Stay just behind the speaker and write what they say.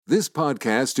This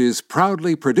podcast is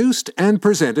proudly produced and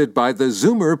presented by the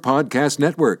Zoomer Podcast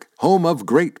Network, home of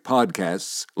great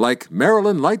podcasts like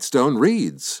Marilyn Lightstone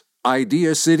Reads,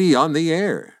 Idea City on the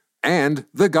Air, and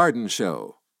The Garden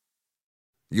Show.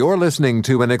 You're listening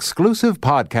to an exclusive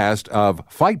podcast of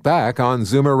Fight Back on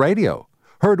Zoomer Radio,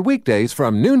 heard weekdays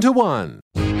from noon to 1.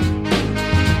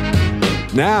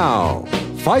 Now,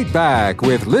 Fight Back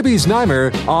with Libby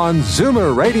Znaimer on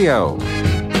Zoomer Radio.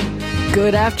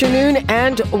 Good afternoon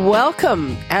and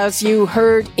welcome. As you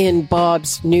heard in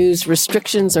Bob's news,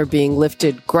 restrictions are being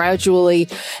lifted gradually.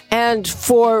 And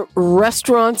for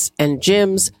restaurants and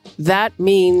gyms, that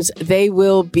means they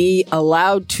will be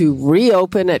allowed to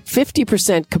reopen at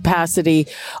 50% capacity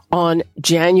on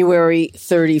January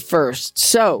 31st.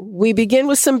 So we begin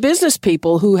with some business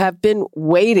people who have been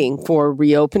waiting for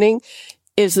reopening.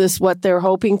 Is this what they're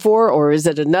hoping for, or is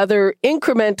it another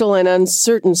incremental and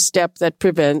uncertain step that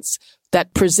presents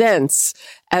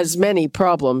as many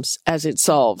problems as it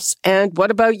solves? And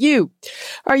what about you?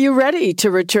 Are you ready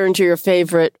to return to your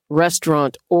favorite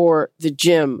restaurant or the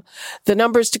gym? The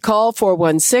numbers to call: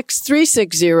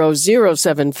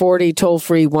 416-360-0740, toll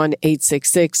free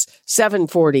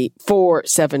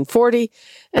 1-866-740-4740.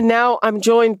 And now I'm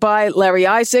joined by Larry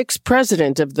Isaacs,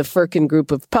 president of the Firkin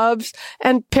Group of Pubs,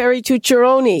 and Perry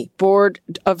Tucciarone, board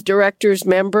of directors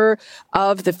member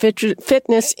of the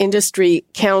Fitness Industry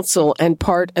Council and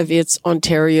part of its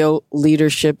Ontario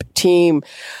leadership team.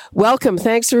 Welcome.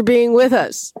 Thanks for being with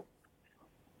us.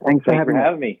 Thanks for having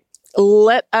me.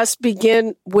 Let us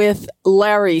begin with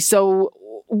Larry. So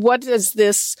what does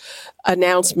this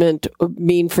announcement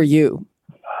mean for you?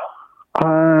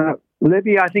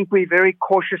 Libby, I think we're very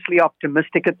cautiously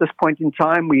optimistic at this point in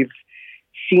time. We've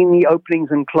seen the openings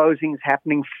and closings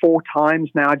happening 4 times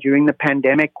now during the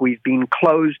pandemic. We've been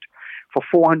closed for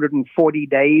 440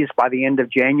 days by the end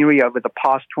of January over the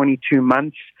past 22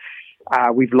 months.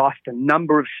 We've lost a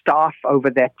number of staff over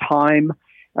that time,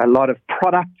 a lot of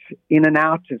product in and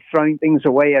out and throwing things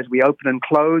away as we open and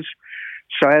close.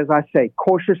 So as I say,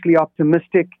 cautiously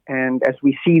optimistic, and as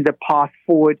we see the path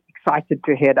forward, excited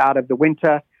to head out of the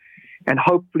winter and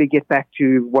hopefully get back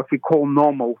to what we call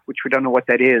normal, which we don't know what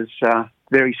that is,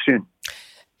 very soon.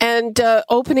 And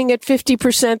opening at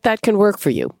 50%, that can work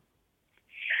for you?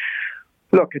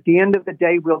 Look, at the end of the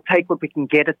day, we'll take what we can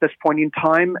get at this point in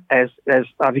time. As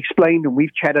I've explained, and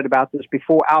we've chatted about this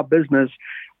before, our business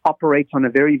operates on a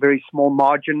very, very small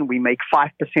margin. We make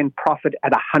 5% profit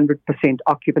at 100%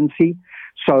 occupancy.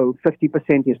 So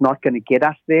 50% is not going to get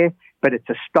us there, but it's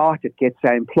a start. It gets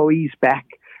our employees back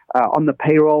on the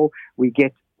payroll. We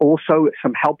get also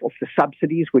some help off the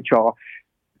subsidies, which are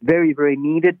very, very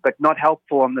needed, but not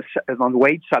helpful on the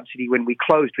wage subsidy. When we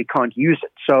closed, we can't use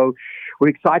it. So we're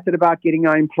excited about getting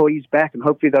our employees back, and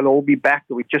hopefully they'll all be back.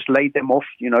 We've just laid them off,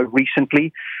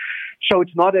 recently. So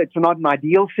it's not an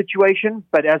ideal situation,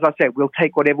 but as I said, we'll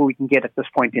take whatever we can get at this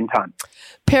point in time.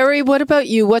 Perry, what about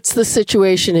you? What's the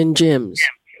situation in gyms?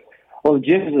 Well, the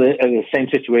gyms are in the same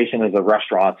situation as the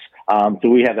restaurants. So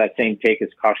we have that same take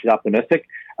as cautiously optimistic.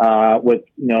 With,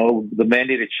 the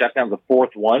mandated shutdown, the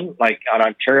fourth one,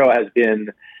 Ontario has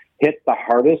been hit the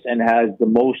hardest and has the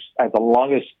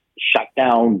longest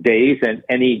shutdown days than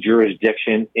any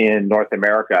jurisdiction in North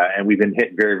America. And we've been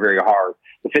hit very, very hard.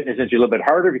 The fitness industry a little bit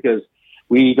harder because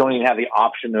we don't even have the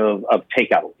option of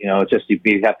takeout. It's just you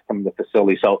have to come to the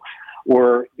facility. So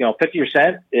we're,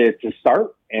 50% is to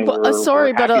start. And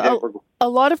a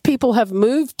lot of people have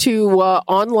moved to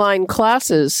online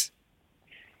classes.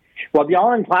 Well, the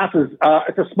online classes,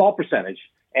 it's a small percentage.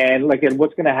 And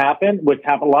what's going to happen?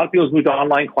 A lot of people have moved to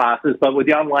online classes, but with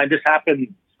the online, this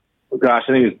happened, I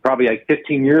think it was probably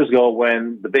 15 years ago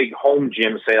when the big home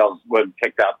gym sales were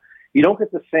picked up. You don't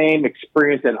get the same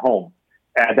experience at home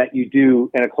that you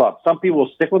do in a club. Some people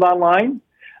will stick with online,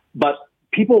 but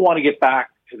people want to get back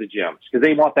to the gyms because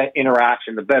they want that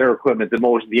interaction, the better equipment,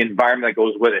 the environment that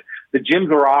goes with it. The gyms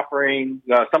were offering,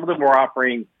 some of them were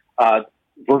offering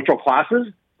virtual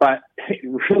classes, but it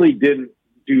really didn't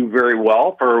do very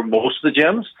well for most of the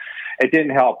gyms. It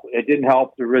didn't help. It didn't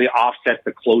help to really offset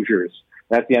the closures.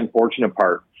 That's the unfortunate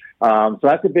part. So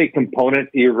that's a big component.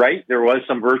 You're right. There was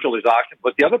some virtual options,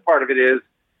 but the other part of it is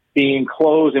being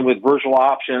closed and with virtual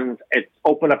options, it's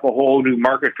opened up a whole new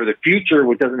market for the future,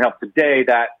 which doesn't help today,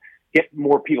 that get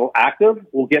more people active.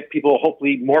 We'll get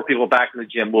hopefully more people back in the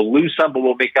gym. We'll lose some, but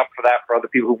we'll make up for that for other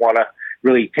people who want to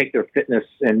really take their fitness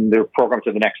and their program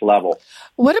to the next level.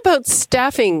 What about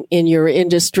staffing in your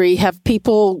industry? Have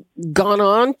people gone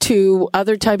on to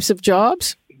other types of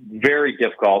jobs? Very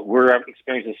difficult. We're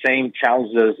experiencing the same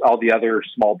challenges as all the other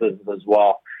small businesses as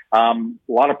well. a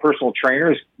lot of personal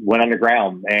trainers went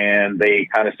underground and they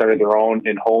kind of started their own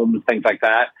in homes, things like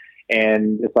that.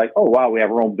 And it's like, oh, wow, we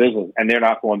have our own business, and they're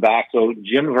not going back. So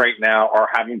gyms right now are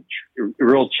having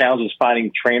real challenges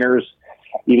finding trainers,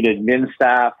 even admin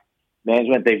staff,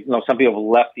 management. Some people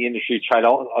have left the industry, tried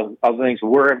all other things.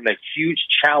 We're in a huge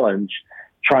challenge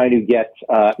trying to get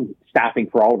staffing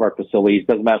for all of our facilities.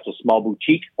 Doesn't matter if it's a small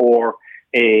boutique or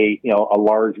a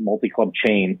large multi-club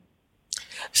chain.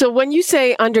 So when you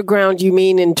say underground, you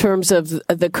mean in terms of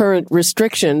the current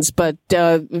restrictions, but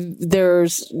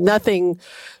there's nothing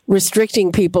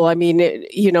restricting people. I mean,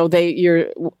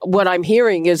 what I'm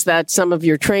hearing is that some of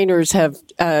your trainers have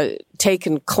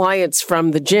taken clients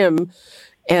from the gym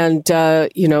and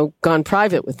gone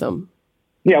private with them.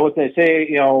 Yeah, what they say,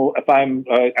 if I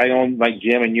own my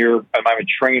gym and I'm a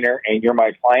trainer and you're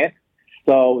my client,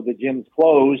 so the gym's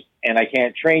closed and I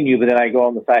can't train you, but then I go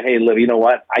on the side, hey, Liv, you know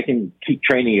what? I can keep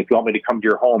training if you want me to come to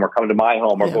your home or come to my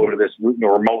home or go to this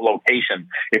remote location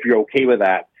if you're okay with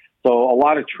that. So a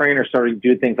lot of trainers started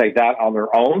to do things like that on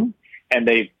their own, and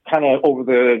they've kind of, over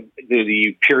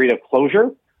the period of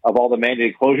closure, of all the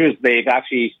mandated closures, they've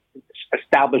actually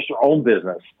established their own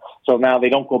business. So now they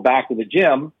don't go back to the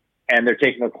gym, and they're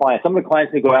taking their clients. Some of the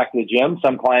clients, they go back to the gym.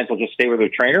 Some clients will just stay with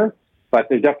their trainer. But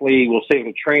they definitely will stay with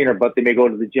a trainer, but they may go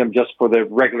to the gym just for the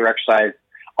regular exercise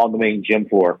on the main gym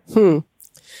floor.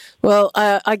 Well,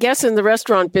 I guess in the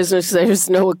restaurant business, there's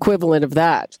no equivalent of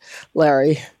that,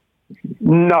 Larry.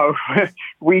 No,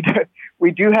 we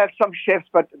do have some chefs,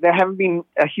 but there haven't been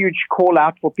a huge call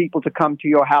out for people to come to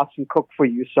your house and cook for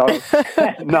you. So,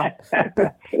 no,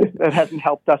 that hasn't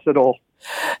helped us at all.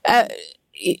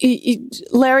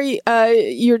 Larry,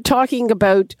 you're talking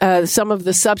about some of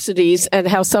the subsidies and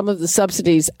how some of the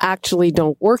subsidies actually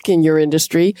don't work in your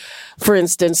industry. For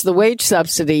instance, the wage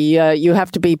subsidy, you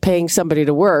have to be paying somebody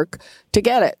to work to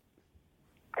get it.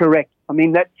 Correct. I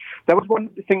mean, that was one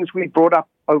of the things we brought up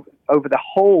over the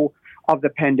whole of the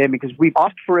pandemic, is we've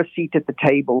asked for a seat at the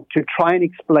table to try and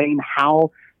explain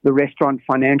how the restaurant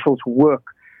financials work,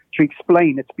 to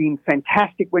explain. It's been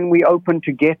fantastic when we open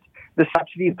to get the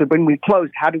subsidies, but when we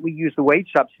closed, how do we use the wage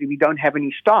subsidy? We don't have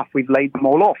any staff. We've laid them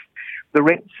all off. The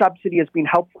rent subsidy has been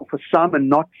helpful for some and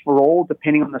not for all,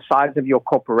 depending on the size of your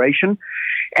corporation.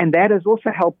 And that has also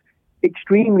helped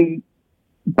extremely,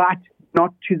 but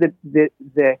not to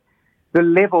the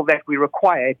level that we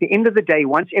require. At the end of the day,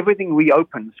 once everything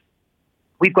reopens,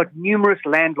 we've got numerous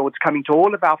landlords coming to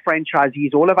all of our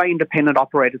franchisees, all of our independent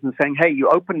operators, and saying, hey, you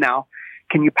open now.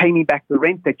 Can you pay me back the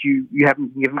rent that you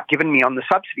haven't given me on the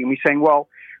subsidy? And we're saying, well,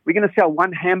 we're going to sell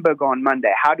one hamburger on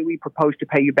Monday. How do we propose to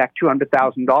pay you back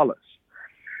 $200,000?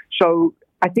 So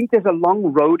I think there's a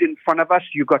long road in front of us.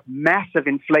 You've got massive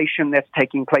inflation that's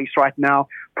taking place right now,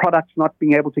 products not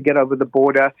being able to get over the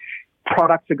border.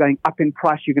 Products are going up in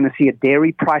price. You're going to see a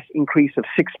dairy price increase of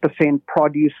 6%,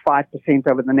 produce 5%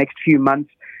 over the next few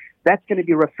months. That's going to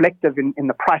be reflective in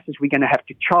the prices we're going to have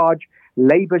to charge.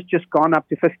 Labor's just gone up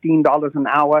to $15 an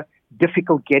hour.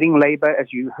 Difficult getting labor,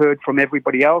 as you heard from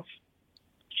everybody else.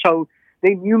 So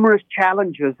there are numerous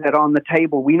challenges that are on the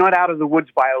table. We're not out of the woods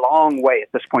by a long way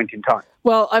at this point in time.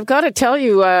 Well, I've got to tell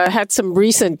you, I had some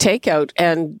recent takeout,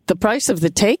 and the price of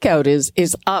the takeout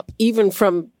is up even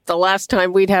from the last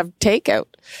time we'd have takeout.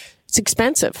 It's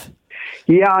expensive.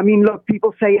 Yeah, I mean, look,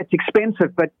 people say it's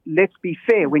expensive, but let's be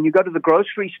fair. When you go to the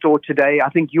grocery store today, I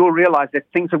think you'll realize that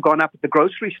things have gone up at the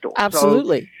grocery store.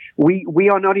 Absolutely. So we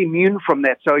are not immune from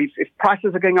that. So if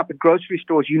prices are going up at grocery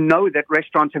stores, you know that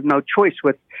restaurants have no choice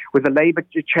with the labor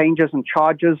changes and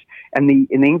charges and the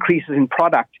increases in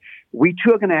product. We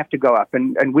too are going to have to go up.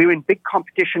 And we're in big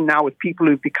competition now with people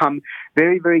who've become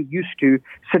very, very used to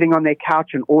sitting on their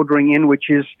couch and ordering in, which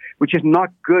is not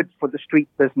good for the street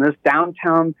business.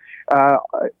 Downtown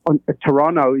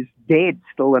Toronto is dead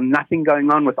still, and nothing going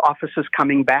on with offices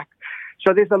coming back.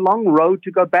 So there's a long road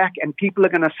to go back, and people are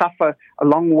going to suffer a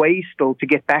long way still to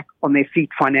get back on their feet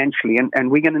financially.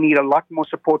 And we're going to need a lot more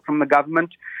support from the government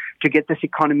to get this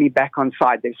economy back on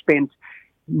side. They've spent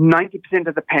 90%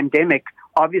 of the pandemic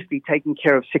obviously taking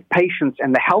care of sick patients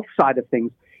and the health side of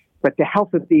things, but the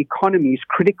health of the economy is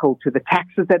critical to the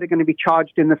taxes that are going to be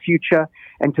charged in the future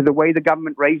and to the way the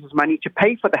government raises money to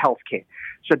pay for the health care.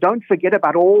 So don't forget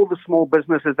about all the small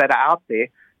businesses that are out there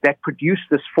that produce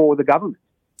this for the government.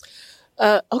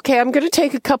 Okay, I'm going to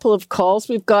take a couple of calls.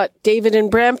 We've got David in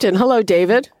Brampton. Hello,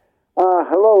 David.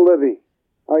 Hello, Livy.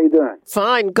 How are you doing?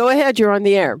 Fine. Go ahead. You're on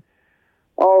the air.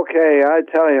 Okay, I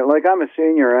tell you, I'm a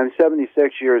senior. I'm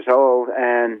 76 years old,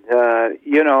 and,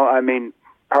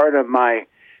 part of my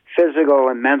physical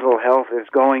and mental health is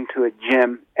going to a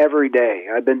gym every day.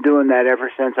 I've been doing that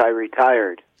ever since I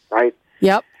retired, right?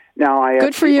 Yep. Now, I have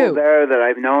Good for people you. there that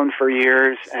I've known for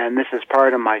years, and this is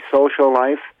part of my social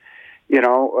life. You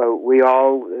know, we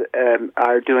all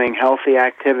are doing healthy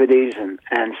activities and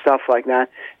stuff like that.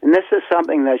 And this is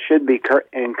something that should be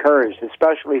encouraged,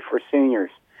 especially for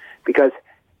seniors. Because,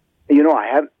 you know,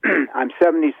 I'm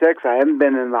 76. I haven't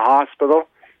been in the hospital.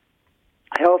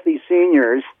 Healthy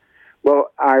seniors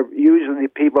are usually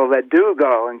people that do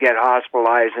go and get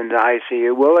hospitalized into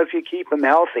ICU. Well, if you keep them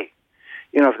healthy,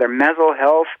 you know, if their mental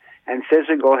health and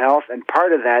physical health, and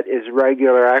part of that is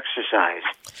regular exercise.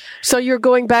 So you're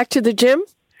going back to the gym?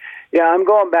 Yeah, I'm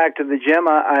going back to the gym.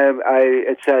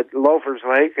 It's at Loafers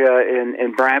Lake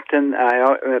in Brampton.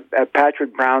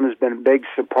 Patrick Brown has been a big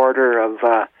supporter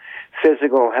of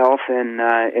physical health in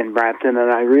Brampton,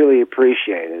 and I really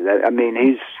appreciate it. I mean,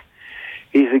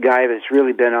 he's a guy that's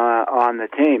really been on the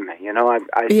team. You know,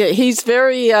 yeah, he's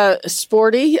very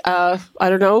sporty. I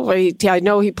don't know. I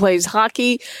know he plays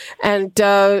hockey and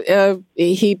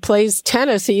he plays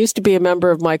tennis. He used to be a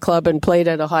member of my club and played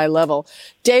at a high level.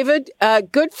 David,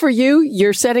 good for you.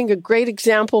 You're setting a great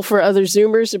example for other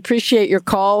Zoomers. Appreciate your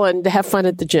call and have fun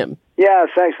at the gym. Yeah,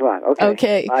 thanks a lot.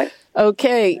 Okay. Bye.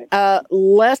 Okay.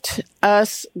 Let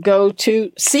us go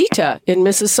to Sita in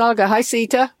Mississauga. Hi,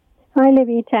 Sita. Hi,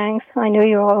 Libby. Thanks. I know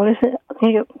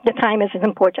the time is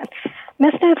important.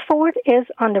 Mr. Ford is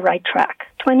on the right track.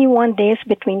 21 days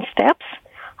between steps.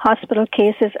 Hospital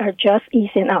cases are just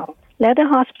easing out. Let the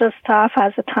hospital staff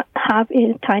have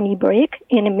a tiny break.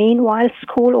 In the meanwhile,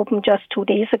 school opened just 2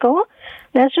 days ago.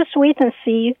 Let's just wait and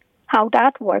see how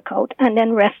that work out, and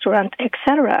then restaurant,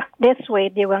 etc. This way,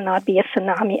 there will not be a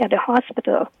tsunami at the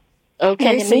hospital.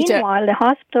 Okay, in the meanwhile, the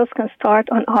hospitals can start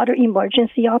on other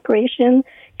emergency operations,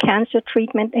 cancer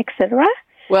treatment, etc.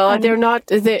 Well, they're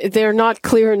not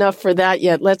clear enough for that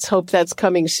yet. Let's hope that's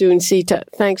coming soon. Sita,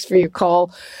 thanks for your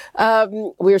call.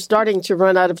 We're starting to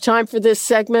run out of time for this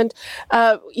segment.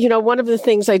 One of the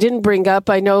things I didn't bring up,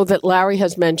 I know that Larry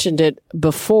has mentioned it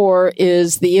before,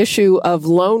 is the issue of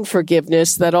loan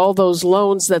forgiveness, that all those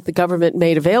loans that the government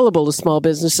made available to small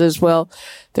businesses, well,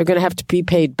 they're going to have to be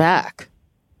paid back.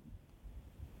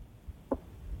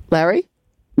 Larry?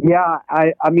 Yeah,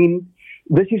 I mean,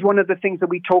 this is one of the things that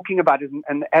we're talking about.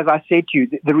 And as I said to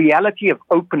you, the reality of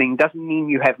opening doesn't mean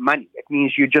you have money. It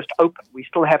means you're just open. We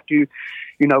still have to,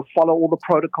 follow all the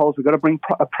protocols. We've got to bring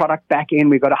a product back in.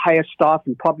 We've got to hire staff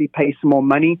and probably pay some more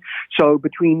money. So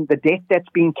between the debt that's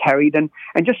being carried and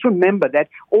just remember that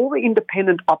all the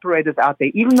independent operators out there,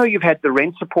 even though you've had the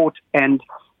rent support and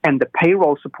the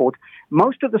payroll support,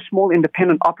 most of the small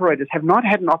independent operators have not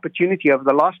had an opportunity over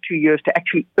the last 2 years to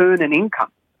actually earn an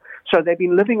income. So they've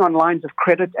been living on lines of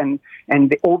credit and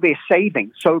all their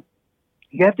savings. So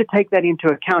you have to take that into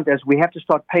account as we have to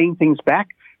start paying things back.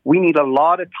 We need a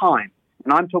lot of time.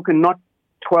 And I'm talking not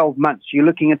 12 months. You're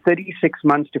looking at 36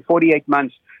 months to 48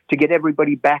 months to get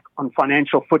everybody back on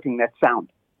financial footing that's sound.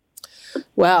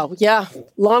 Wow. Yeah.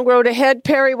 Long road ahead.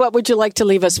 Perry, what would you like to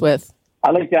leave us with?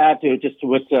 I'd like to add to just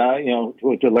what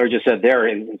what Larry just said there.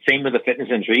 And same with the fitness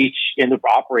industry. Each independent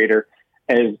operator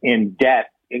is in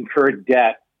debt, incurred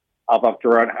debt of up to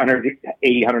around $180,000,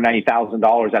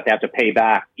 $190,000 that they have to pay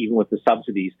back, even with the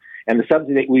subsidies. And the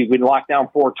subsidy, we've been locked down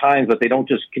 4 times, but they don't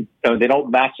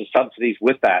match the subsidies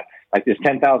with that. Like this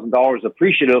 $10,000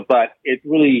 appreciative, but it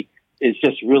really is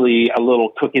just really a little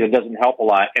cookie that doesn't help a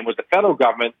lot. And with the federal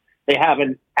government, they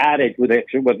haven't added with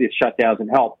the shutdowns and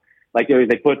help. Like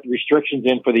they put restrictions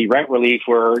in for the rent relief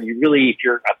where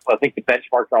I think the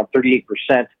benchmark's around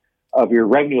 38% of your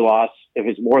revenue loss. If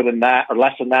it's more than that or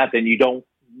less than that, then you don't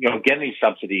get any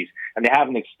subsidies. And they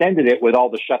haven't extended it with all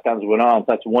the shutdowns that went on. So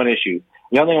that's one issue.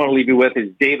 The other thing I want to leave you with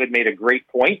is David made a great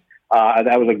point.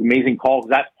 That was an amazing call.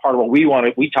 That's part of what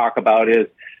we talk about is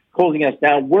closing us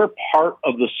down. We're part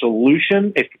of the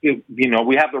solution. If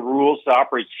we have the rules to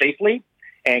operate safely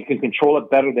and can control it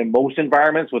better than most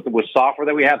environments with software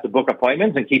that we have to book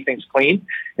appointments and keep things clean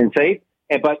and safe.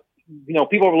 But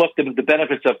people overlook the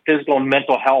benefits of physical and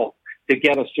mental health to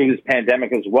get us through this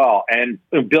pandemic as well, and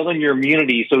building your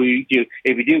immunity so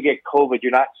if you do get COVID,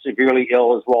 you're not severely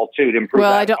ill as well too. To improve.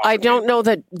 Well, I don't know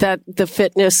that the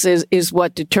fitness is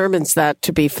what determines that.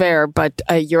 To be fair, but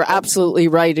you're absolutely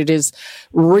right. It is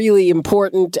really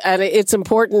important, and it's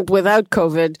important without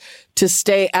COVID to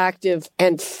stay active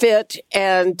and fit.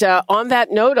 And on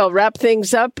that note, I'll wrap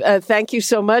things up. Thank you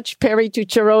so much, Perry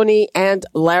Tucciaroni and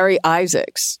Larry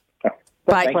Isaacs.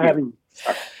 Bye. Thanks for having me.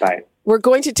 Bye. We're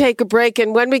going to take a break,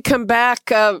 and when we come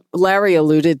back, Larry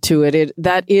alluded to it.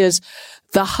 That is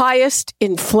the highest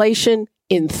inflation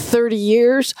in 30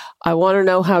 years. I want to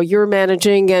know how you're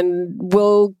managing, and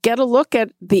we'll get a look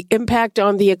at the impact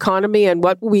on the economy and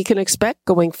what we can expect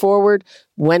going forward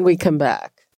when we come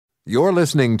back. You're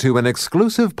listening to an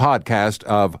exclusive podcast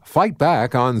of Fight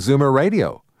Back on Zoomer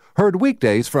Radio. Heard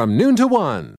weekdays from noon to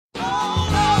 1.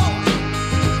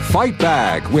 Fight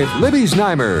Back with Libby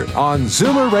Znaimer on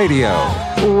Zoomer Radio.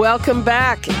 Welcome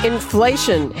back.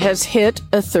 Inflation has hit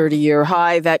a 30-year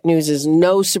high. That news is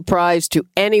no surprise to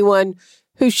anyone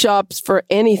who shops for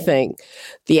anything.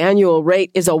 The annual rate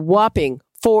is a whopping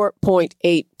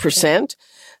 4.8%,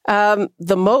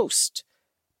 the most.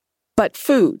 But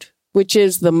food, which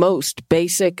is the most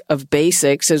basic of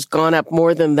basics, has gone up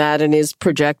more than that and is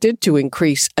projected to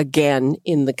increase again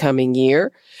in the coming year.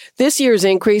 This year's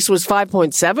increase was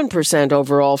 5.7%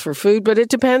 overall for food, but it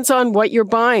depends on what you're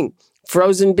buying.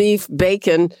 Frozen beef,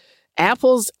 bacon,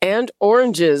 apples, and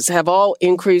oranges have all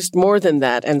increased more than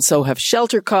that, and so have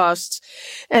shelter costs.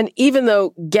 And even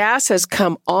though gas has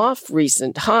come off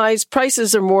recent highs,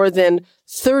 prices are more than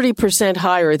 30%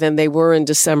 higher than they were in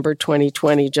December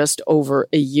 2020, just over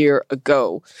a year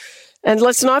ago. And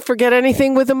let's not forget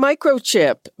anything with a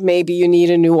microchip. Maybe you need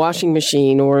a new washing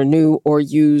machine or a new or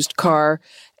used car,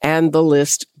 and the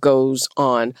list goes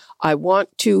on. I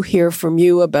want to hear from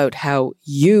you about how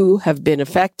you have been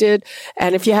affected,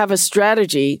 and if you have a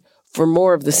strategy for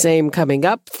more of the same coming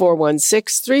up.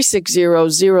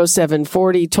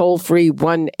 416-360-0740, toll free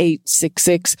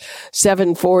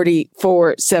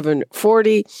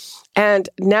 1-866-740-4740. And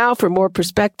now for more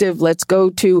perspective, let's go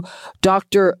to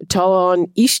Dr. Talon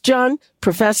Ishjan,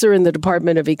 professor in the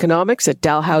Department of Economics at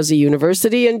Dalhousie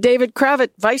University, and David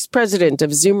Kravitz, vice president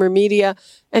of Zoomer Media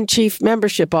and chief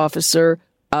membership officer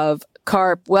of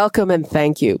CARP. Welcome and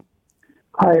thank you.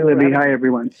 Hi, Libby. Hi,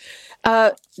 everyone.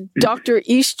 Dr.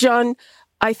 Ishjan,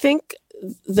 I think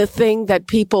the thing that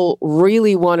people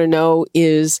really want to know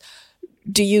is,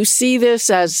 do you see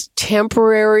this as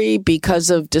temporary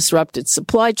because of disrupted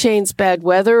supply chains, bad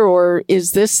weather, or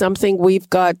is this something we've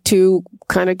got to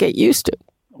kind of get used to?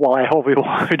 Well, I hope we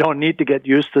don't need to get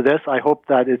used to this. I hope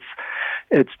that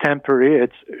it's temporary.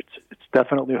 It's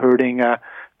definitely hurting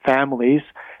families.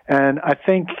 And I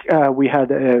think we had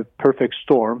a perfect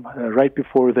storm. Right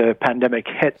before the pandemic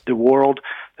hit the world,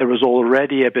 there was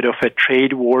already a bit of a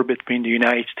trade war between the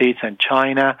United States and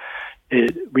China.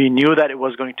 We knew that it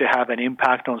was going to have an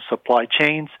impact on supply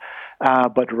chains,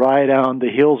 but right on the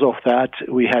heels of that,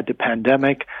 we had the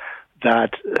pandemic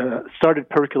that started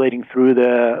percolating through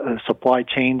the supply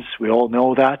chains. We all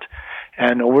know that.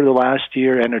 And over the last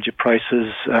year, energy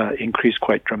prices increased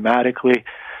quite dramatically.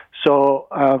 So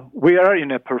we are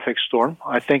in a perfect storm.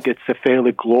 I think it's a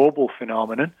fairly global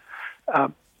phenomenon,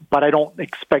 but I don't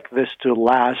expect this to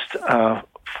last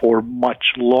for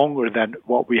much longer than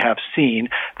what we have seen,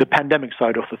 the pandemic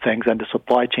side of the things and the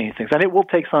supply chain things. And it will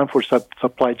take time for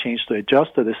supply chains to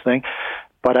adjust to this thing,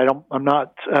 but I'm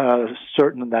not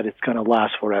certain that it's going to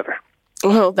last forever.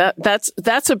 Well, that's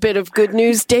a bit of good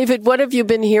news. David, what have you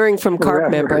been hearing from CARP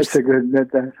members? That's a good.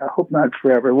 I hope not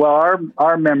forever. Well,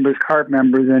 our members, CARP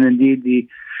members, and indeed the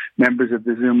members of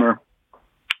the Zoomer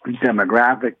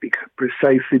demographic,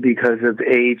 precisely because of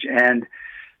age and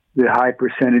the high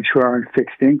percentage who are on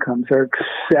fixed incomes, are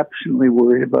exceptionally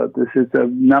worried about this. It's the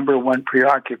number one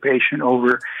preoccupation.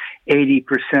 Over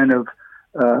 80% of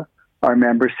our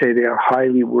members say they are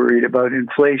highly worried about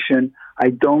inflation. I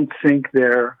don't think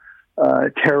they're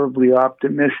terribly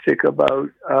optimistic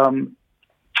about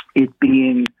it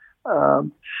being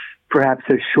perhaps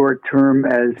as short term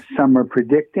as some are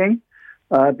predicting,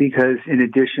 because in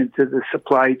addition to the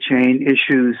supply chain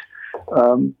issues,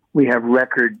 we have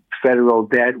record federal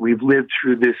debt. We've lived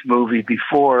through this movie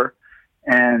before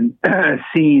and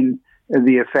seen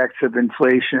the effects of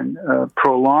inflation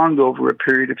prolonged over a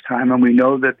period of time, and we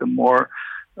know that the more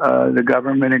the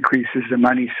government increases the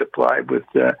money supply with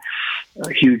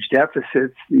huge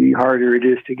deficits, the harder it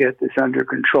is to get this under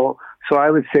control. So I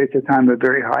would say it's a time of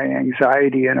very high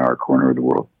anxiety in our corner of the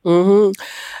world. Mm-hmm.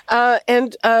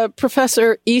 And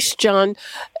Professor Ishjan,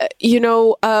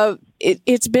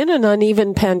 it's been an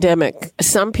uneven pandemic.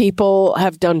 Some people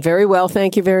have done very well,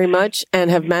 thank you very much, and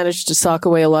have managed to sock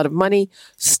away a lot of money.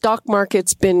 Stock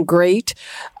market's been great.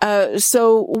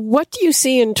 So what do you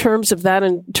see in terms of that,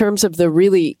 in terms of the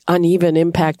really uneven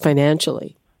impact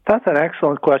financially? That's an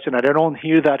excellent question. I don't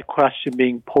hear that question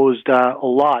being posed a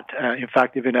lot. In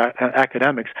fact, even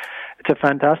academics. It's a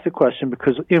fantastic question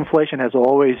because inflation has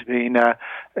always been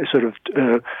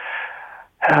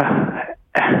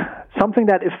something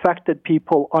that affected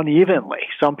people unevenly.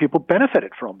 Some people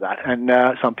benefited from that, and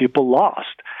some people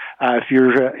lost. If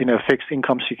you're in a fixed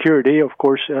income security, of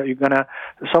course, you're going to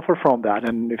suffer from that.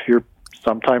 And if you're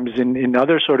sometimes in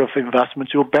other sort of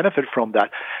investments, you'll benefit from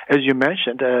that. As you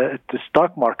mentioned, the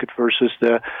stock market versus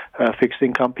the fixed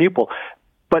income people.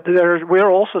 But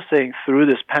we're also seeing through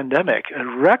this pandemic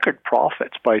record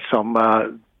profits by some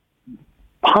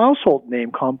household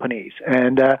name companies,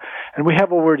 and we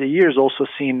have over the years also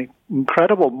seen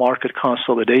incredible market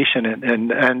consolidation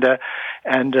and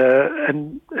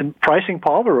pricing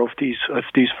power of these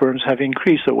firms have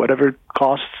increased. So whatever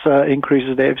costs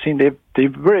increases they have seen, they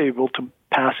were able to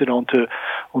pass it on to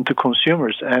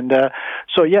consumers. And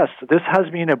so yes, this has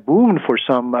been a boon for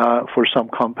some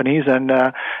companies and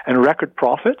record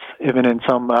profits, even in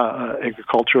some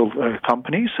agricultural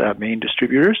companies, main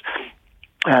distributors.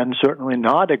 And certainly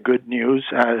not a good news.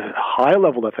 High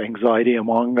level of anxiety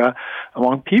among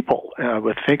people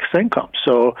with fixed income.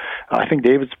 So I think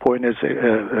David's point is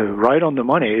right on the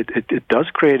money. It does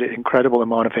create an incredible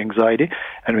amount of anxiety,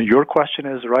 and your question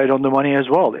is right on the money as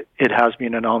well. It has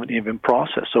been an uneven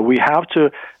process. So we have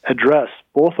to address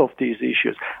both of these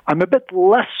issues. I'm a bit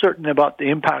less certain about the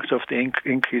impacts of the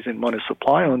increase in money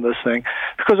supply on this thing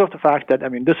because of the fact that,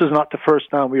 this is not the first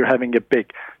time we are having a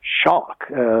big shock.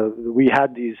 We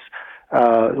had these,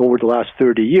 over the last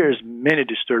 30 years, many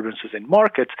disturbances in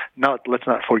markets. Now, let's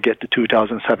not forget the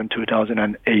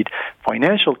 2007-2008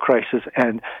 financial crisis.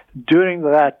 And during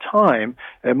that time,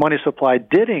 money supply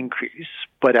did increase,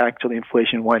 but actually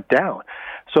inflation went down.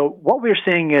 So what we're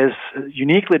seeing is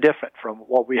uniquely different from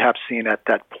what we have seen at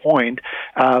that point.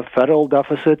 Federal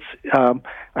deficits,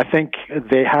 I think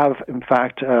they have, in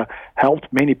fact, helped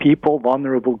many people,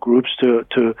 vulnerable groups,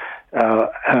 to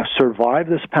survive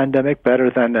this pandemic better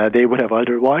than they would have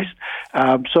otherwise.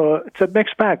 So it's a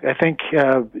mixed bag. I think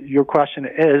your question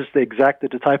is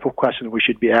the type of question we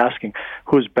should be asking.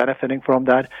 Who's benefiting from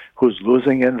that? Who's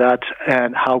losing in that?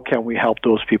 And how can we help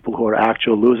those people who are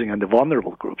actually losing, and the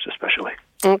vulnerable groups especially?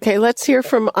 Okay, let's hear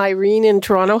from Irene in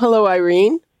Toronto. Hello,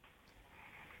 Irene.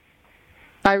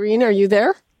 Irene, are you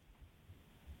there?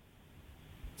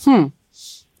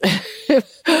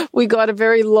 We got a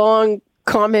very long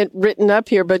comment written up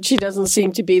here, but she doesn't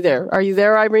seem to be there. Are you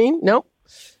there, Irene? Nope.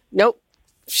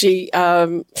 She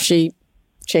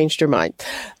changed her mind.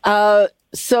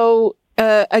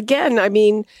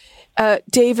 Again,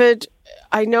 David,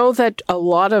 I know that a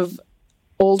lot of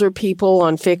older people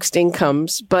on fixed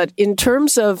incomes, but in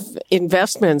terms of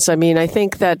investments, I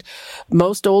think that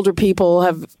most older people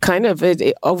have kind of,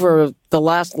 over the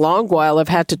last long while, have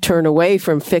had to turn away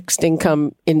from fixed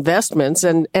income investments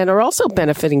and are also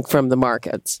benefiting from the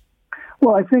markets.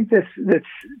 Well, I think that's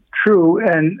true,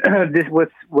 and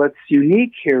what's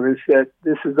unique here is that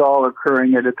this is all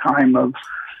occurring at a time of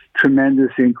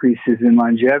tremendous increases in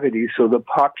longevity. So the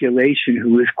population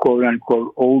who is quote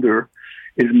unquote older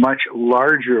is much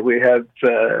larger. We have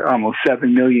almost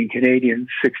 7 million Canadians,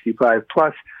 65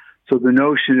 plus. So the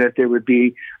notion that there would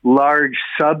be large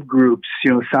subgroups,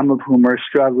 some of whom are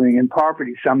struggling in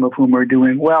poverty, some of whom are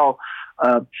doing well,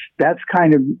 that's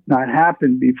kind of not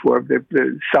happened before.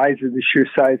 The sheer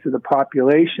size of the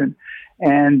population,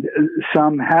 and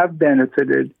some have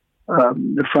benefited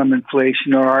from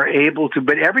inflation or are able to.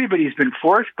 But everybody's been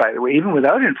forced, by the way, even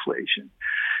without inflation,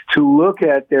 to look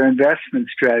at their investment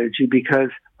strategy, because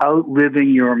outliving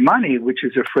your money, which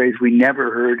is a phrase we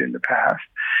never heard in the past,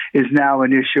 is now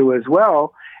an issue as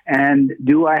well. And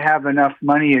do I have enough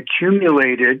money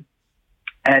accumulated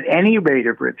at any rate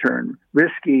of return,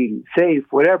 risky, safe,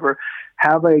 whatever?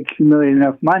 Have I accumulated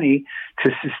enough money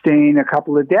to sustain a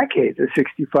couple of decades? A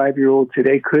 65-year-old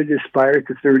today could aspire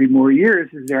to 30 more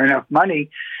years. Is there enough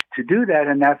money to do that?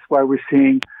 And that's why we're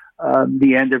seeing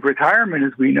the end of retirement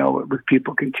as we know it, with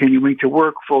people continuing to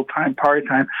work full-time,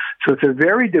 part-time. So it's a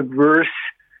very diverse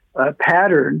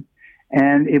pattern,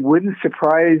 and it's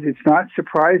not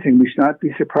surprising. We should not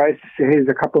be surprised to say, hey, there's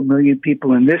a couple million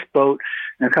people in this boat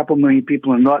and a couple million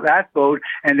people in that boat,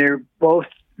 and they're both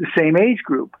the same age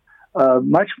group,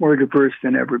 much more diverse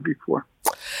than ever before.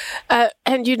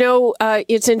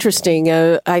 It's interesting.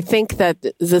 I think that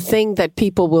the thing that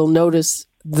people will notice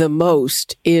the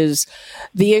most is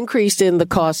the increase in the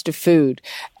cost of food.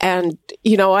 And,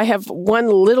 I have one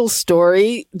little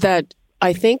story that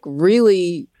I think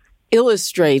really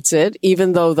illustrates it,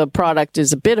 even though the product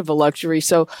is a bit of a luxury.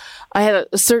 So I had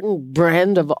a certain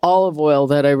brand of olive oil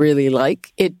that I really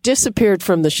like. It disappeared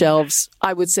from the shelves,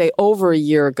 I would say, over a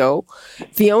year ago.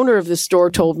 The owner of the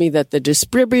store told me that the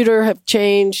distributor had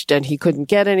changed and he couldn't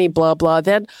get any, blah, blah.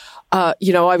 Then, I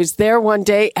was there one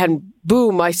day and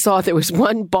boom, I saw there was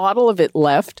one bottle of it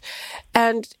left,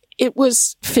 and it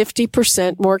was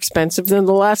 50% more expensive than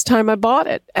the last time I bought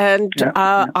it. And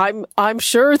I'm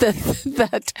sure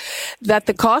that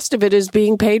the cost of it is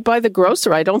being paid by the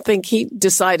grocer. I don't think he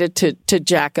decided to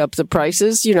jack up the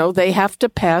prices. They have to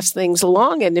pass things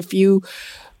along. And if you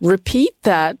repeat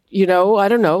that, I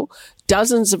don't know,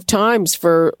 dozens of times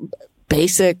for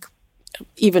basic,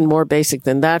 even more basic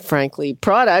than that, frankly,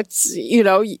 products. You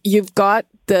know, you've got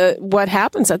what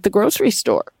happens at the grocery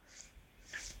store.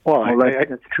 Well,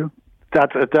 that's true.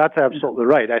 That's absolutely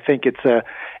right. I think it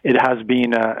has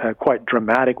been quite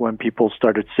dramatic when people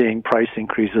started seeing price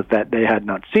increases that they had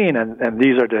not seen, and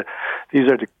these are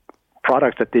the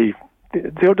products that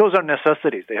those are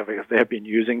necessities. They have been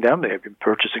using them, they have been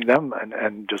purchasing them,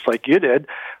 and just like you did,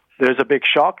 there's a big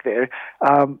shock there.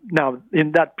 Now,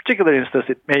 in that particular instance,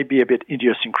 it may be a bit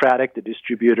idiosyncratic, the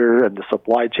distributor and the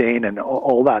supply chain and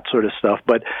all that sort of stuff.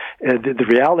 But the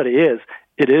reality is,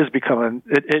 it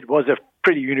was a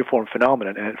pretty uniform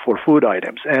phenomenon for food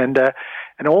items,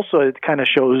 and also it kind of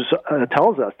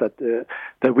tells us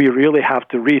that we really have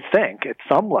to rethink at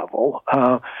some level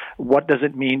what does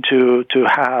it mean to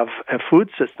have a food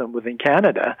system within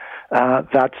Canada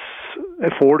that's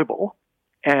affordable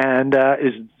and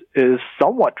is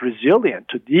somewhat resilient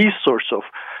to these sorts of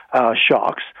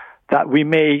shocks that we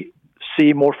may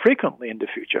see more frequently in the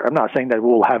future. I'm not saying that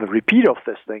we'll have a repeat of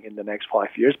this thing in the next 5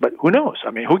 years, but who knows?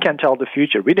 I mean, who can tell the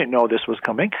future? We didn't know this was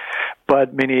coming,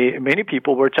 but many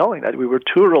people were telling that we were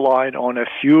too reliant on a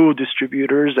few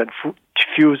distributors and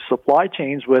few supply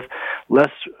chains with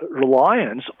less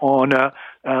reliance on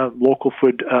local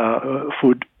food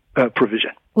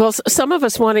provision. Well, some of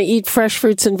us want to eat fresh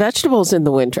fruits and vegetables in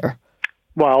the winter.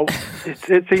 Well,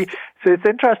 it's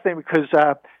interesting because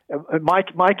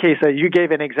my case, you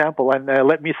gave an example, and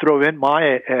let me throw in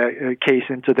my case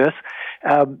into this.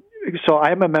 So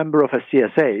I am a member of a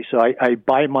CSA, so I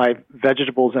buy my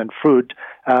vegetables and fruit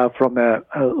from a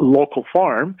local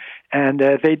farm, and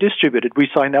they distribute it. We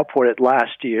signed up for it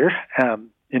last year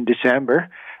in December,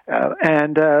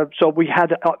 and so we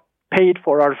had paid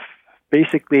for our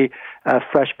basically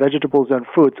fresh vegetables and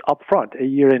fruits up front a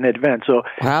year in advance. So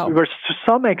wow. We were to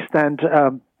some extent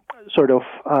sort of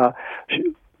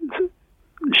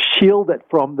shielded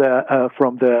from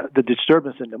the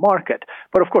disturbance in the market.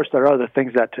 But of course, there are other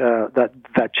things that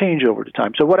change over the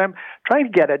time. So what I'm trying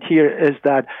to get at here is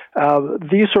that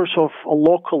these sorts of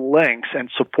local links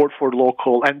and support for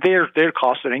local, and their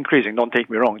costs are increasing. Don't take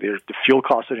me wrong; the fuel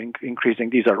costs are increasing.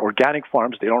 These are organic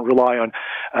farms; they don't rely on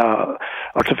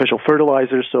artificial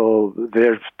fertilizers, so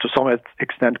they're to some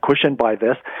extent cushioned by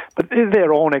this. But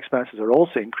their own expenses are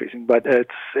also increasing. But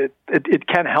it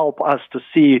can help us to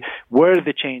see where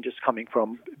the change is coming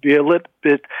from, be a little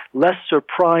bit less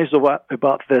surprised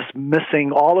about this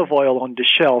missing olive oil on the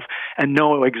shelf, and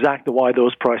know exactly why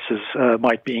those prices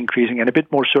might be increasing, and a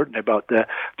bit more certain about the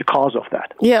cause of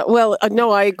that. Yeah, well,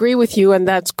 no, I agree with you, and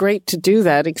that's great to do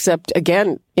that, except,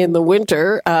 again, in the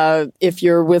winter, if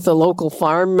you're with a local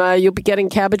farm, you'll be getting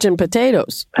cabbage and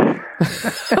potatoes.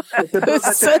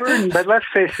 It's a burden, but let's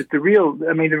face it, the real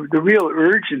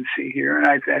urgency here, and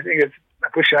I think it's, I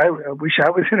wish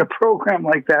I was in a program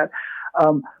like that.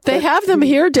 They have them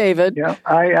here, David. Yeah,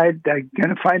 I'm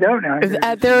going to find out now.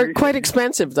 They're quite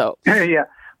expensive, though. Yeah,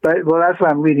 but that's what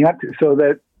I'm leading up to. So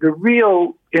that the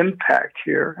real impact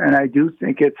here, and I do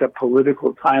think it's a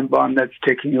political time bomb that's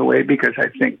ticking away, because I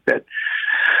think that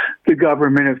the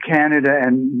government of Canada,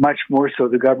 and much more so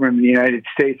the government of the United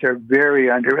States, are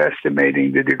very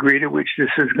underestimating the degree to which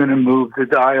this is going to move the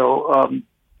dial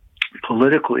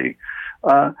politically.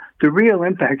 The real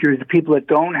impact here is the people that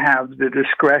don't have the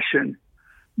discretion,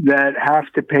 that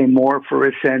have to pay more for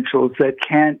essentials, that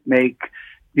can't make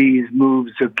these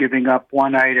moves of giving up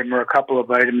one item or a couple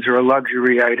of items or a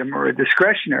luxury item or a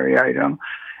discretionary item.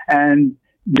 And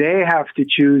they have to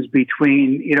choose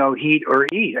between, heat or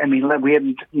eat. I mean, we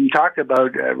haven't even talked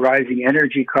about rising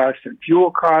energy costs and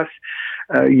fuel costs.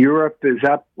 Europe is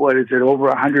up, over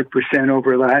 100%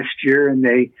 over last year, and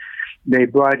they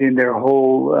brought in their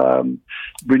whole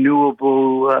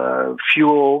renewable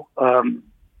fuel,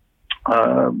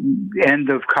 end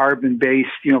of carbon-based,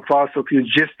 fossil fuels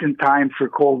just in time for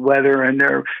cold weather, and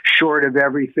they're short of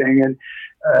everything. And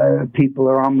people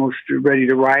are almost ready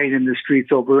to riot in the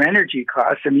streets over energy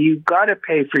costs. I mean, you've got to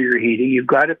pay for your heating. You've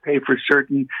got to pay for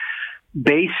certain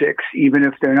basics, even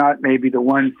if they're not maybe the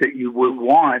ones that you would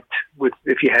want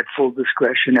if you had full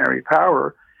discretionary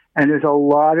power. And there's a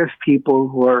lot of people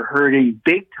who are hurting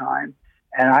big time,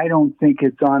 and I don't think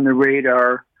it's on the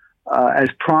radar as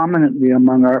prominently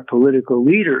among our political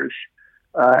leaders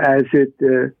as it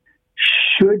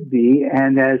should be,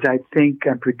 and as I think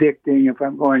I'm predicting, if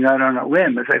I'm going out on a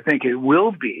limb, as I think it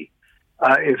will be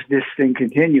if this thing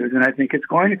continues, and I think it's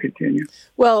going to continue.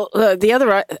 Well, the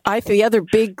other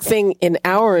big thing in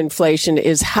our inflation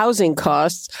is housing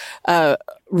costs.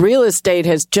 Real estate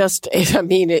has just,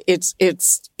 it's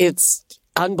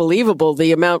unbelievable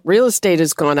the amount real estate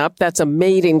has gone up. That's a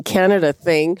made in Canada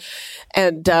thing.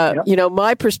 And,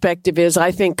 my perspective is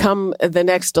I think come the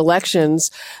next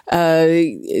elections,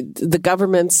 the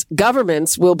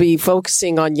governments will be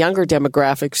focusing on younger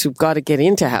demographics who've got to get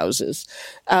into houses.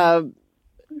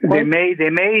 They may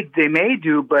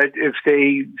do, but if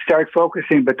they start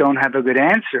focusing but don't have a good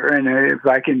answer, and if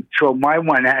I can throw my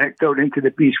one anecdote into the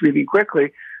piece really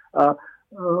quickly, our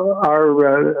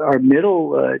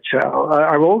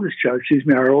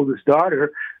oldest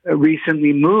daughter,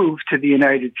 recently moved to the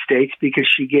United States because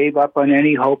she gave up on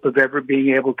any hope of ever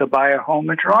being able to buy a home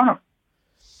in Toronto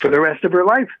for the rest of her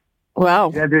life.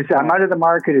 Wow! I'm out of the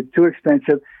market; it's too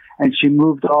expensive, and she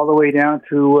moved all the way down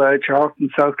to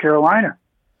Charleston, South Carolina.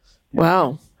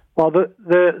 Wow. Well,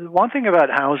 the one thing about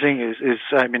housing is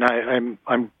I'm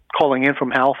calling in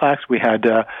from Halifax. We had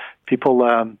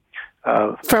people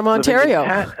from Ontario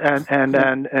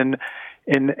and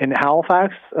in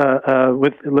Halifax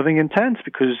with living in tents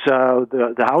because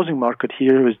the housing market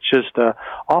here is just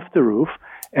off the roof,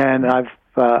 and I've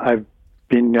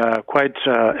been quite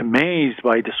amazed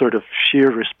by the sort of sheer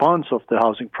response of the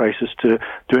housing prices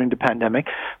during the pandemic.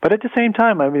 But at the same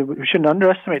time, we shouldn't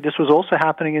underestimate this was also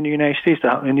happening in the United States.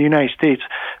 In the United States,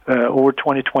 over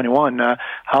 2021,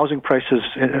 housing prices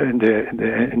in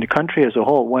the country as a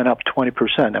whole went up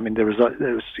 20%. There was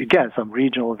again some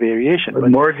regional variation.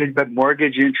 But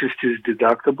mortgage interest is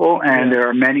deductible, and there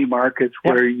are many markets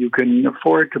where you can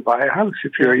afford to buy a house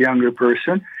if you're a younger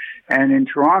person. And in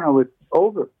Toronto, it's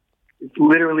over. It's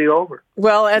literally over.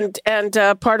 Well, and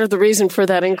part of the reason for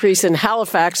that increase in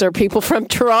Halifax are people from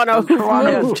Toronto who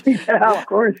moved. Yeah, of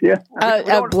course, yeah.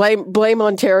 Blame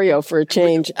Ontario for a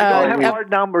change. We don't have hard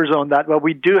numbers on that, but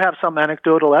we do have some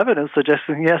anecdotal evidence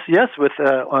suggesting with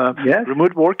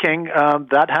remote working,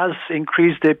 that has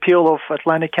increased the appeal of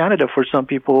Atlantic Canada for some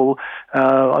people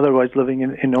otherwise living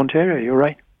in Ontario. You're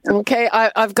right. Okay,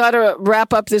 I've got to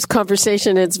wrap up this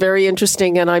conversation. It's very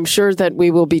interesting, and I'm sure that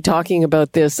we will be talking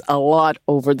about this a lot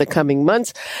over the coming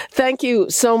months. Thank you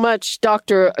so much,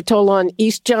 Dr. Tolan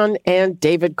Eastjohn and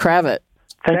David Kravitz.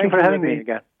 Thank you for having me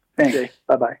again. Thanks. Okay.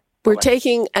 Bye-bye. We're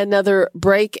taking another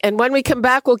break, and when we come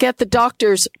back, we'll get the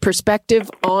doctor's perspective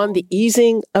on the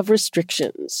easing of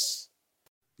restrictions.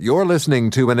 You're listening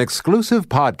to an exclusive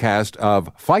podcast of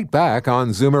Fight Back on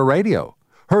Zoomer Radio.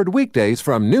 Heard weekdays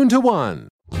from noon to 1.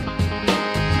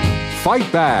 Fight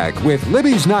Back with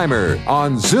Libby Znaimer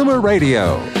on Zoomer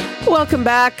Radio. Welcome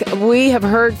back. We have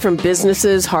heard from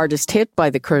businesses hardest hit by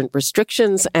the current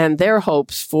restrictions and their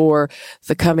hopes for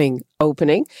the coming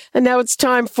opening. And now it's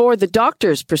time for the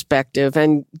doctor's perspective.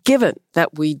 And given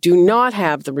that we do not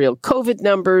have the real COVID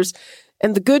numbers,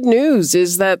 and the good news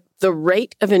is that the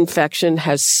rate of infection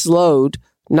has slowed,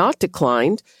 not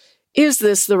declined, is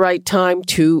this the right time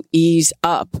to ease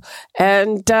up?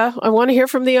 And I want to hear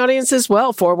from the audience as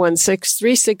well.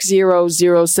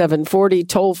 416-360-0740,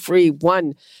 toll free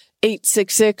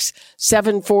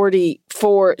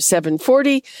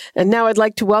 1-866-740-4740. And now I'd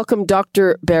like to welcome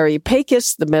Dr. Barry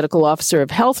Pecos, the Medical Officer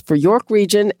of Health for York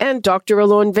Region, and Dr.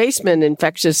 Alon Vaisman,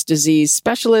 Infectious Disease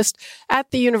Specialist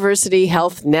at the University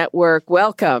Health Network.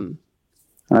 Welcome.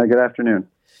 Good afternoon.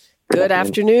 Good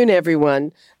afternoon,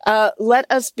 everyone. Let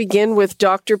us begin with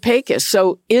Dr. Pecos.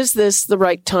 So is this the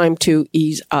right time to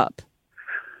ease up?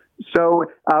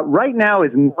 So right now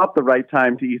is not the right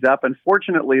time to ease up.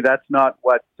 Unfortunately, that's not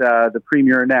what the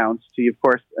Premier announced. He, of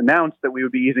course, announced that we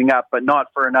would be easing up, but not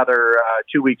for another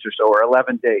 2 weeks or so, or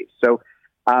 11 days. So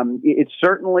it's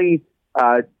certainly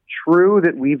true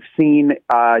that we've seen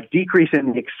a decrease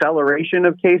in the acceleration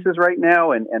of cases right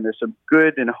now, and there's some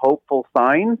good and hopeful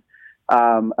signs.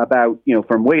 About,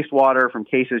 from wastewater, from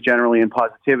cases generally, and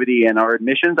positivity and our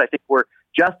admissions. I think we're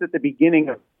just at the beginning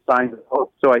of signs of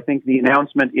hope. So I think the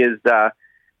announcement is,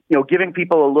 giving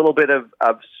people a little bit of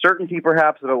certainty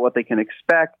perhaps about what they can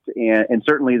expect, and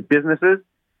certainly businesses.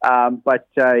 But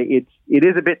it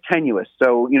is a bit tenuous.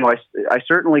 So, I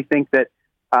certainly think that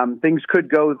things could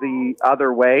go the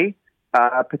other way,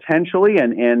 potentially.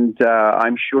 And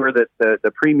I'm sure that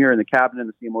the Premier and the Cabinet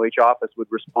and the CMOH office would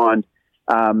respond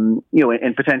and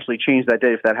potentially change that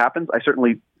date if that happens. I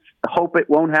certainly hope it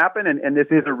won't happen, and this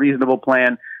is a reasonable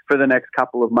plan for the next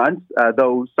couple of months,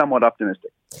 though somewhat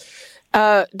optimistic.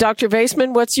 Dr.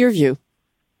 Vaisman, what's your view?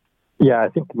 Yeah, I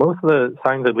think most of the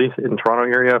signs, at least in Toronto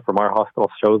area, from our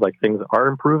hospital shows like things are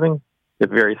improving.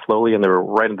 It's very slowly, and they're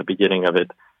right at the beginning of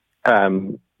it.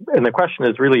 And the question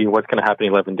is really what's going to happen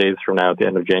 11 days from now at the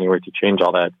end of January to change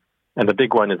all that. And the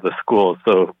big one is the schools.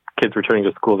 So kids returning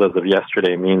to schools as of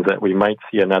yesterday means that we might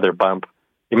see another bump.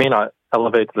 You may not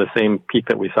elevate to the same peak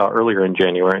that we saw earlier in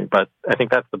January. But I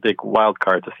think that's the big wild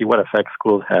card to see what effect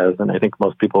schools has. And I think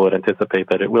most people would anticipate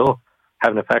that it will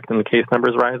have an effect in the case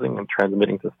numbers rising and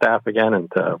transmitting to staff again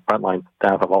and to frontline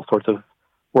staff of all sorts of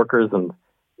workers. And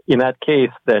in that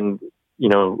case, then,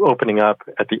 opening up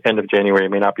at the end of January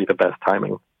may not be the best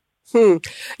timing.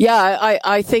 Yeah,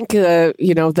 I think,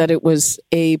 that it was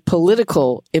a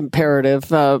political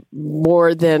imperative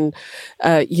more than,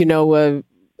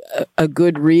 a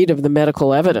good read of the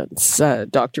medical evidence,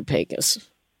 Dr. Pecos.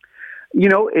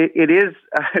 It is,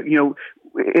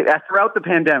 throughout the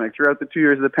pandemic, throughout the 2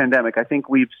 years of the pandemic, I think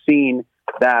we've seen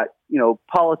that,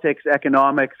 politics,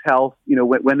 economics, health,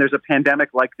 when there's a pandemic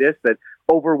like this that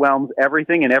overwhelms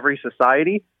everything in every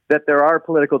society, that there are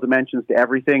political dimensions to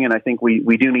everything. And I think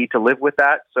we do need to live with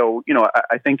that. So,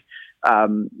 I think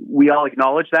we all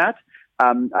acknowledge that.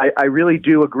 I really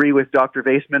do agree with Dr.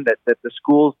 Vaisman that the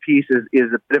schools piece is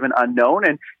a bit of an unknown.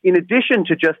 And in addition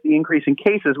to just the increase in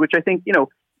cases, which I think,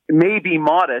 may be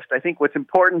modest, I think what's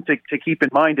important to keep in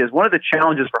mind is one of the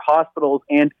challenges for hospitals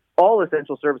and all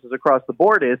essential services across the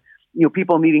board is,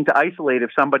 people needing to isolate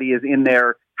if somebody is in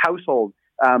their household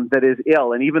that is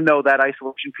ill. And even though that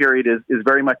isolation period is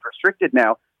very much restricted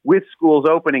now, with schools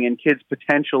opening and kids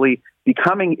potentially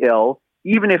becoming ill,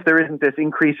 even if there isn't this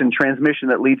increase in transmission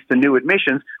that leads to new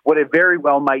admissions, what it very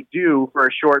well might do for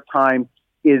a short time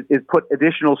is put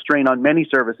additional strain on many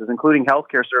services, including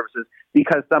healthcare services,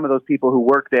 because some of those people who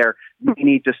work there may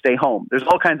need to stay home. There's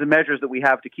all kinds of measures that we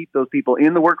have to keep those people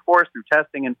in the workforce through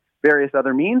testing and various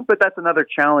other means, but that's another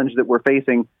challenge that we're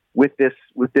facing with this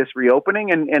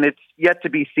reopening, and it's yet to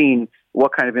be seen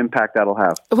what kind of impact that'll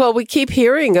have. Well, we keep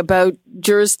hearing about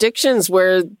jurisdictions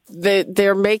where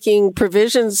they're making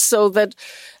provisions so that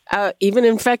even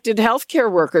infected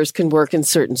healthcare workers can work in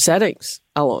certain settings,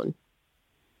 Alon.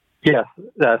 Yes.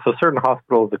 So certain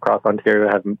hospitals across Ontario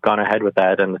have gone ahead with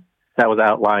that, and that was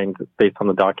outlined based on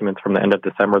the documents from the end of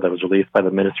December that was released by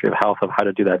the Ministry of Health of how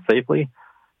to do that safely.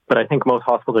 But I think most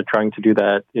hospitals are trying to do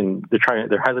that.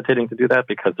 They're hesitating to do that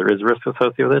because there is risk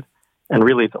associated with it, and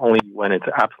really it's only when it's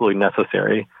absolutely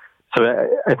necessary. So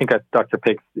I think that Dr.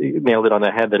 Picks nailed it on the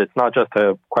head that it's not just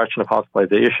a question of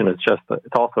hospitalization, it's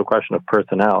also a question of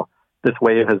personnel. This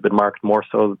wave has been marked more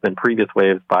so than previous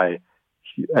waves by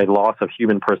a loss of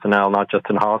human personnel, not just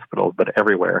in hospitals, but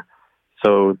everywhere.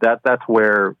 So that's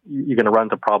where you're going to run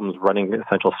into problems running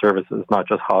essential services, not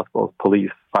just hospitals,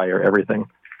 police, fire, everything.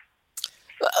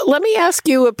 Let me ask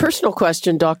you a personal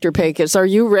question, Dr. Pecos. Are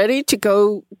you ready to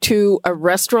go to a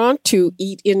restaurant to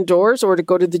eat indoors or to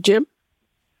go to the gym?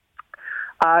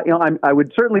 I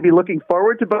would certainly be looking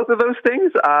forward to both of those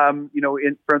things.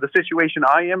 For the situation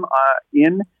I am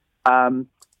in,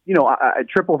 I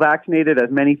triple vaccinated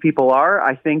as many people are.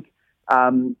 I think,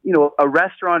 a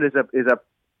restaurant is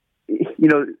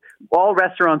all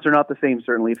restaurants are not the same,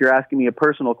 certainly, if you're asking me a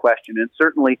personal question. And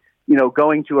certainly,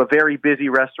 going to a very busy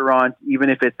restaurant, even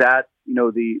if it's at,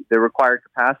 the required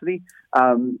capacity,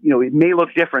 it may look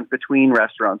different between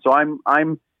restaurants. So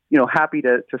I'm happy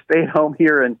to stay at home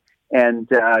here and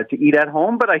to eat at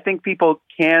home. But I think people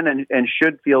can and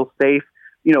should feel safe,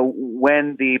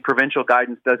 when the provincial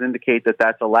guidance does indicate that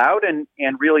that's allowed. And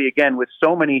really, again, with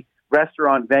so many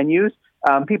restaurant venues,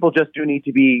 people just do need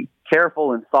to be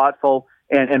careful and thoughtful.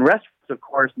 And restaurants, of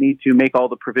course, need to make all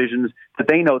the provisions that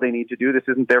they know they need to do. This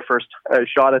isn't their first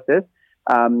shot at this.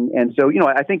 And so,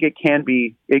 I think it can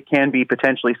be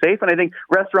potentially safe. And I think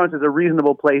restaurants is a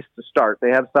reasonable place to start.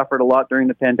 They have suffered a lot during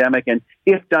the pandemic. And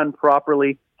if done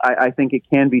properly, I think it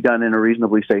can be done in a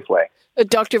reasonably safe way.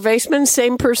 Dr. Vaisman,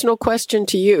 same personal question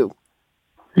to you.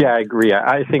 Yeah, I agree.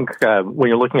 I think when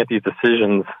you're looking at these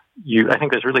decisions, I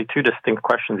think there's really two distinct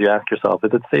questions you ask yourself.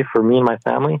 Is it safe for me and my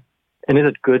family? And is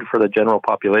it good for the general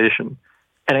population?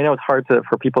 And I know it's hard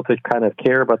for people to kind of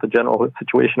care about the general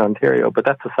situation in Ontario, but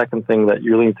that's the second thing that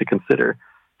you really need to consider.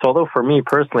 So although for me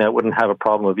personally, I wouldn't have a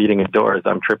problem of eating indoors.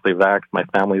 I'm triply vaxxed. My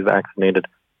family's vaccinated.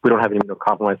 We don't have any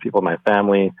immunocompromised people in my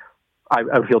family. I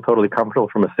would feel totally comfortable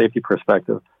from a safety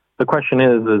perspective. The question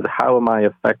is how am I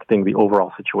affecting the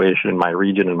overall situation in my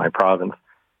region, in my province?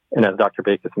 And as Dr.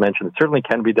 Pecos mentioned, it certainly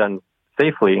can be done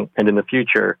safely, and in the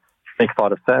future, makes a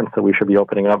lot of sense that we should be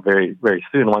opening up very, very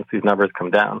soon once these numbers come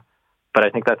down. But I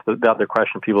think that's the other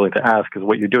question people need to ask is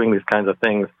what you're doing these kinds of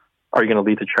things, are you going to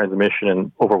lead to transmission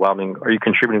and overwhelming? Are you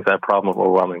contributing to that problem of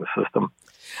overwhelming the system?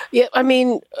 Yeah, I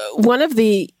mean, one of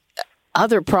the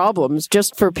other problems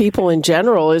just for people in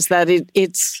general is that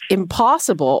it's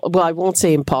impossible. Well, I won't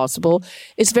say impossible.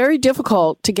 It's very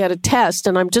difficult to get a test.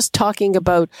 And I'm just talking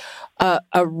about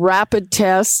a rapid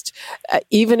test,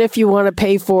 even if you want to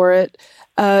pay for it.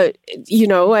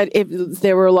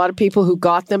 there were a lot of people who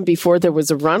got them before there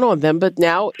was a run on them, but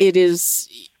now it is,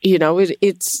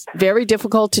 it's very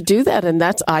difficult to do that. And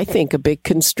that's, I think, a big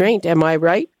constraint. Am I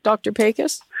right, Dr.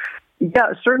 Pecos?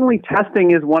 Yeah, certainly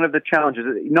testing is one of the challenges,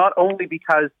 not only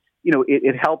because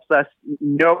it helps us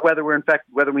know whether we're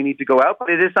infected, whether we need to go out,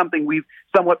 but it is something we've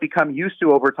somewhat become used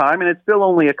to over time, and it's still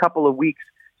only a couple of weeks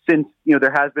since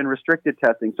there has been restricted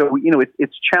testing. So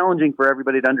it's challenging for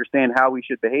everybody to understand how we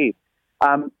should behave.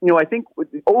 I think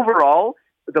overall,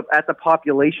 at the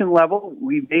population level,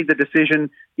 we've made the decision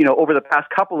over the past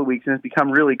couple of weeks, and it's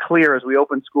become really clear as we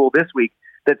open school this week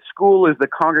that school is the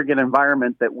congregate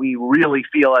environment that we really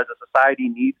feel as a society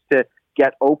needs to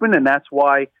get open, and that's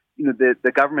why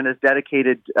the government has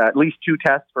dedicated at least 2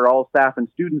 tests for all staff and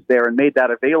students there and made that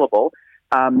available.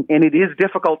 And it is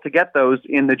difficult to get those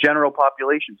in the general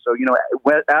population. So,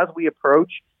 as we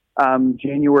approach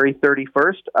January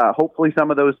 31st, hopefully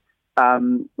some of those,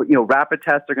 rapid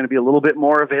tests are going to be a little bit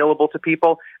more available to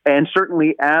people. And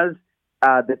certainly as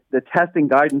the testing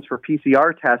guidance for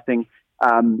PCR testing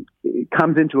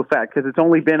comes into effect, because it's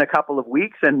only been a couple of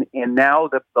weeks and now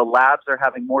the labs are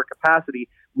having more capacity.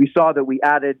 We saw that we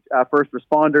added first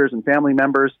responders and family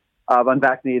members of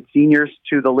unvaccinated seniors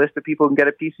to the list of people who can get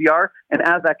a PCR. And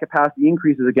as that capacity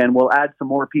increases again, we'll add some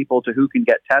more people to who can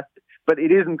get tested. But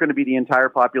it isn't going to be the entire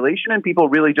population, and people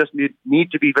really just need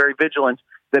to be very vigilant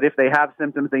that if they have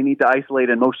symptoms, they need to isolate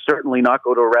and most certainly not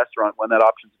go to a restaurant when that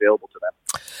option is available to them.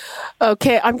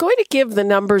 Okay, I'm going to give the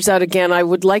numbers out again. I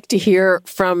would like to hear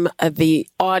from the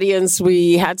audience.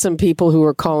 We had some people who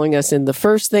were calling us in the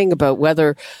first thing about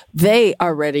whether they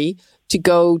are ready to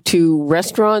go to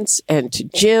restaurants and to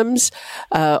gyms.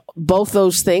 Both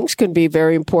those things can be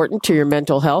very important to your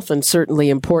mental health and certainly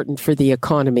important for the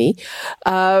economy.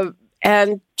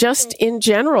 And just in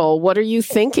general, what are you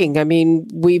thinking? I mean,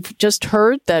 we've just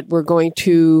heard that we're going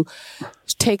to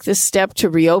take this step to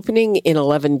reopening in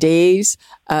 11 days.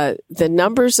 The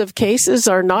numbers of cases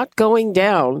are not going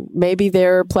down. Maybe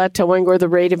they're plateauing or the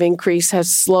rate of increase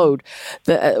has slowed.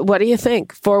 What do you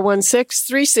think?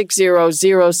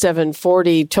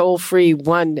 416-360-0740, toll free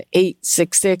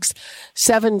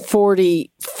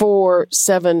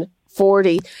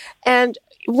 1-866-740-4740. And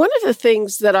one of the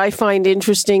things that I find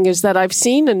interesting is that I've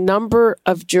seen a number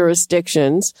of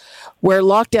jurisdictions where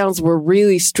lockdowns were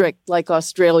really strict, like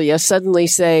Australia, suddenly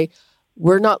say,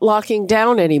 we're not locking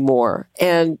down anymore.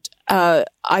 And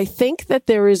I think that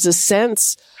there is a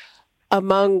sense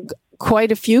among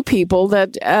quite a few people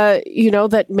that,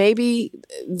 that maybe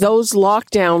those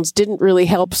lockdowns didn't really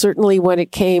help, certainly when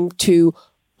it came to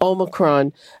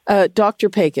Omicron. Dr.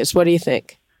 Pecos, what do you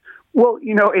think? Well,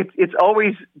 it's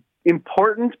always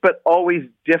important, but always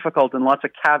difficult, and lots of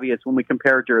caveats when we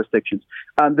compare jurisdictions.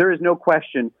 There is no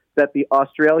question that the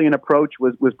Australian approach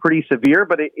was pretty severe,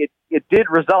 but it did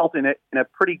result in a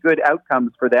pretty good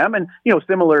outcomes for them. And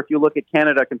similar if you look at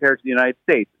Canada compared to the United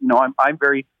States. I'm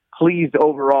very pleased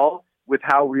overall with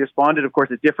how we responded. Of course,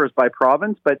 it differs by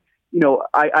province, but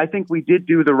I think we did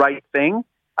do the right thing.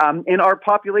 And our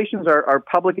populations, our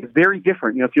public is very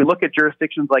different. If you look at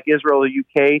jurisdictions like Israel or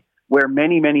UK, where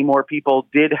many, many more people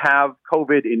did have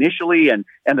COVID initially, and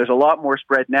there's a lot more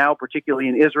spread now, particularly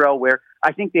in Israel, where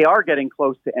I think they are getting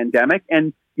close to endemic.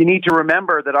 And you need to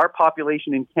remember that our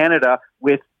population in Canada,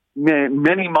 with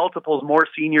many multiples more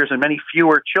seniors and many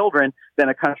fewer children than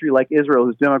a country like Israel,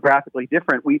 who's demographically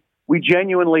different, we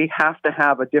genuinely have to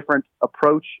have a different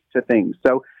approach to things.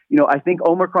 So, I think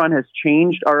Omicron has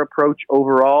changed our approach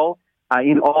overall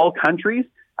in all countries.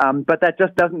 But that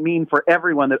just doesn't mean for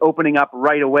everyone that opening up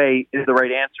right away is the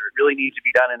right answer. It really needs to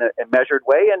be done in a measured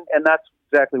way, and that's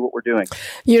exactly what we're doing.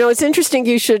 It's interesting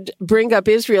you should bring up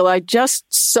Israel. I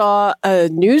just saw a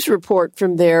news report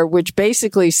from there which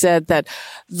basically said that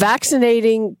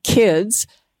vaccinating kids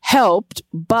helped,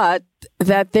 but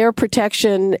that their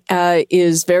protection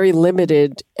is very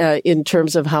limited in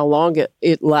terms of how long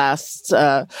it lasts.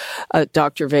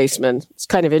 Dr. Vaisman, it's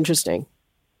kind of interesting.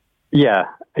 Yeah,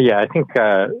 I think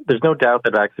there's no doubt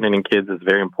that vaccinating kids is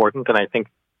very important, and I think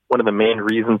one of the main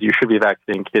reasons you should be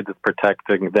vaccinating kids is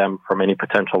protecting them from any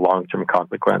potential long-term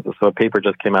consequences. So a paper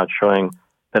just came out showing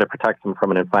that it protects them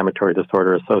from an inflammatory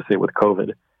disorder associated with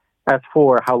COVID. As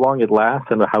for how long it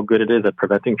lasts and how good it is at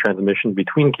preventing transmission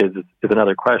between kids is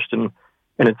another question,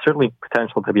 and it's certainly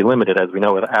potential to be limited, as we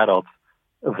know with adults,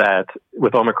 that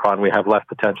with Omicron we have less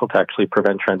potential to actually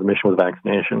prevent transmission with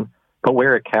vaccination. But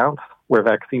where it counts, where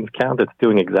vaccines count, it's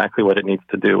doing exactly what it needs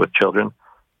to do with children,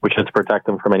 which is to protect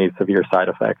them from any severe side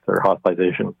effects or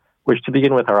hospitalization, which to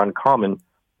begin with are uncommon,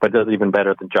 but does even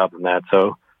better job than that.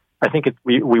 So I think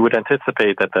we would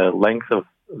anticipate that the length of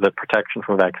the protection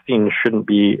from vaccines shouldn't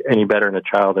be any better in a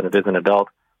child than it is an adult.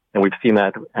 And we've seen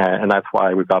that, and that's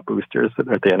why we've got boosters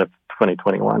at the end of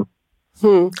 2021.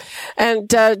 And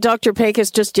Dr.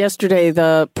 Pecos, just yesterday,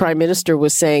 the Prime Minister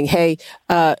was saying, hey,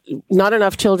 not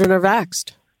enough children are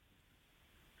vaxxed.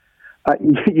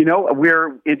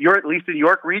 We're at least in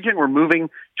York Region, we're moving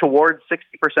towards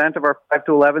 60% of our 5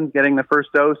 to 11s getting the first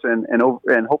dose, and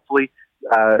hopefully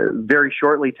very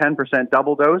shortly 10%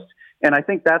 double dose. And I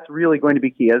think that's really going to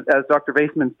be key, as Dr.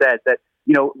 Vaisman said, that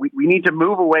we need to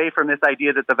move away from this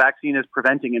idea that the vaccine is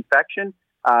preventing infection.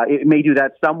 It may do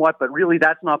that somewhat, but really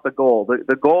that's not the goal.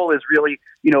 The goal is really,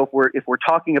 if we're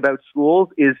talking about schools,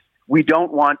 is we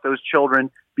don't want those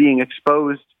children being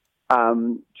exposed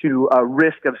to a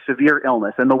risk of severe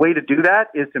illness. And the way to do that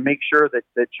is to make sure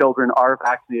that children are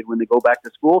vaccinated when they go back to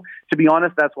school. To be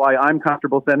honest, that's why I'm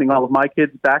comfortable sending all of my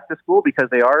kids back to school, because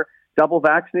they are double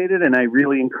vaccinated. And I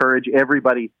really encourage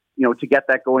everybody, to get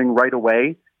that going right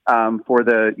away. For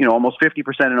the, almost 50%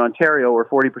 in Ontario or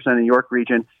 40% in York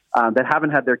Region that haven't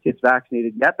had their kids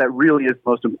vaccinated yet, that really is the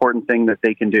most important thing that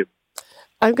they can do.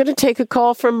 I'm going to take a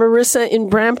call from Marissa in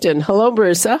Brampton. Hello,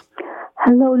 Marissa.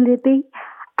 Hello, Libby.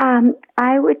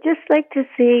 I would just like to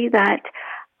say that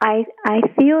I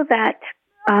feel that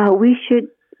we should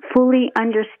fully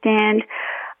understand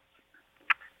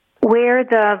where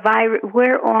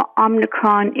where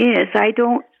Omicron is. I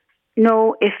don't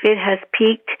know if it has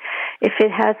peaked, if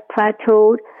it has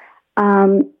plateaued,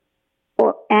 and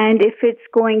if it's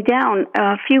going down.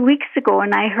 A few weeks ago,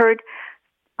 and I heard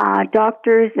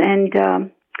doctors and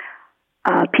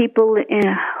people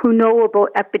who know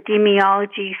about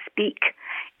epidemiology speak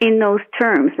in those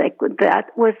terms, like that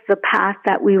was the path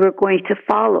that we were going to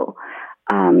follow.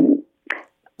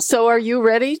 So, are you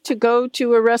ready to go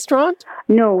to a restaurant?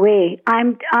 No way.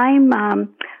 I'm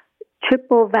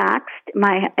triple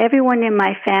vaxxed. Everyone in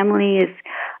my family is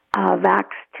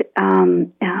vaxxed,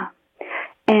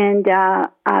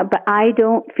 but I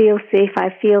don't feel safe. I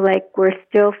feel like we're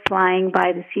still flying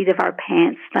by the seat of our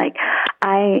pants. Like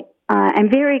I'm a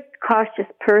very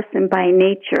cautious person by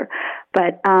nature,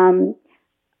 but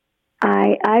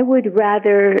I would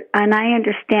rather, and I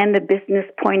understand the business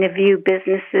point of view.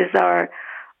 Businesses are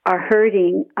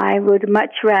hurting. I would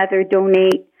much rather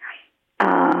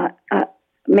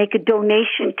make a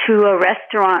donation to a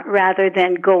restaurant rather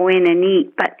than go in and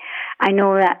eat. But I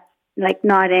know that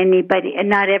not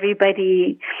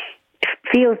everybody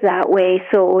feels that way,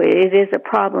 so it is a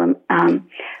problem.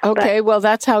 Okay, well,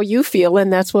 that's how you feel,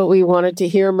 and that's what we wanted to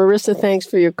hear. Marissa, thanks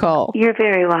for your call. You're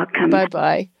very welcome.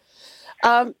 Bye-bye.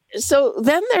 So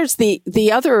then there's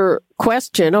the other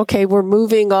question. Okay, we're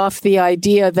moving off the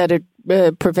idea that it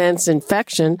prevents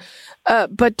infection.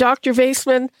 But Dr.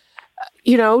 Vaisman,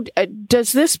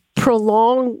 does this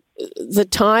prolong the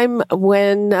time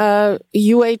when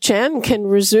UHN can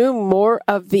resume more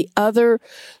of the other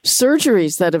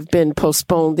surgeries that have been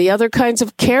postponed, the other kinds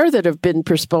of care that have been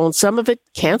postponed, some of it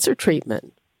cancer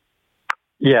treatment?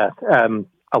 Yes,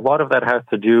 a lot of that has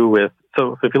to do with,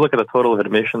 so if you look at the total of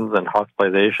admissions and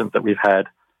hospitalizations that we've had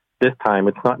this time,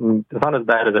 it's not as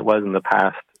bad as it was in the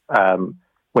past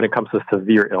when it comes to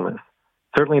severe illness.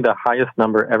 Certainly the highest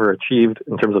number ever achieved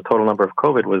in terms of total number of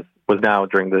COVID was now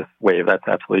during this wave. That's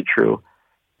absolutely true.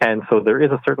 And so there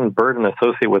is a certain burden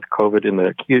associated with COVID in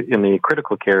the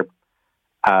critical care,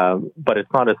 but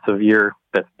it's not as severe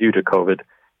that's due to COVID.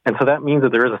 And so that means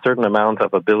that there is a certain amount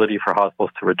of ability for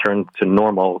hospitals to return to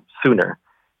normal sooner.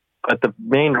 But the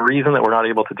main reason that we're not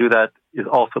able to do that is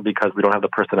also because we don't have the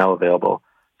personnel available.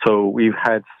 So we've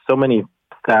had so many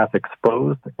staff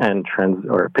exposed and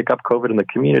pick up COVID in the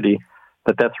community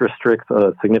that restricts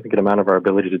a significant amount of our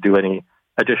ability to do any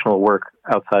additional work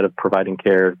outside of providing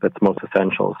care that's most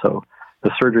essential. So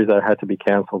the surgeries that had to be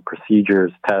canceled,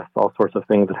 procedures, tests, all sorts of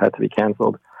things that had to be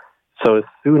canceled. So as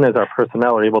soon as our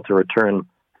personnel are able to return,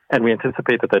 and we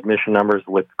anticipate that the admission numbers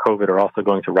with COVID are also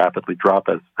going to rapidly drop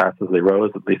as fast as they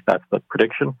rose, at least that's the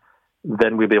prediction,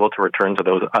 then we'll be able to return to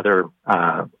those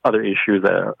other issues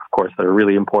that, of course, that are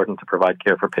really important to provide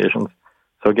care for patients.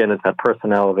 So again, it's that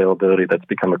personnel availability that's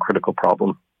become a critical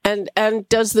problem. And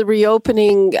does the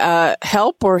reopening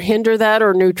help or hinder that,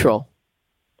 or neutral?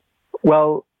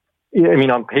 Well, I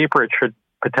mean, on paper, it should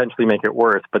potentially make it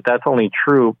worse, but that's only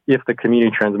true if the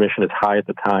community transmission is high at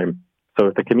the time. So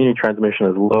if the community transmission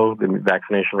is low, the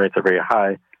vaccination rates are very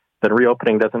high, then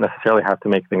reopening doesn't necessarily have to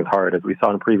make things hard. As we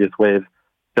saw in previous waves,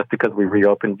 just because we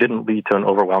reopened didn't lead to an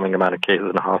overwhelming amount of cases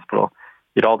in the hospital.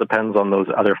 It all depends on those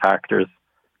other factors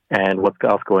and what's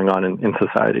else going on in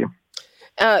society.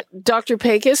 Dr.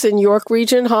 Pecos, in York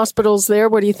Region, hospitals there,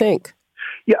 what do you think?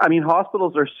 Yeah, I mean,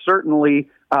 hospitals are certainly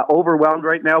overwhelmed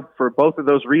right now for both of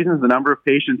those reasons, the number of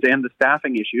patients and the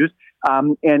staffing issues.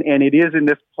 And it is in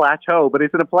this plateau, but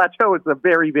it's in a plateau. It's a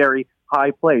very, very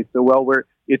high place. So,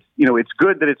 it's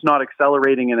good that it's not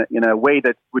accelerating in a way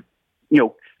that would,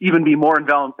 even be more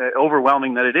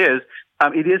overwhelming than it is.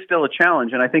 It is still a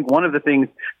challenge. And I think one of the things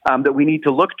that we need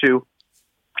to look to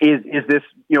is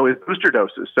booster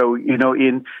doses. So,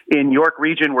 in York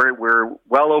region, we're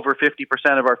well over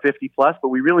 50% of our 50 plus, but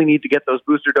we really need to get those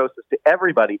booster doses to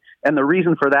everybody. And the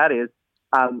reason for that is,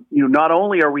 not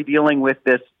only are we dealing with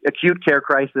this acute care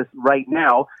crisis right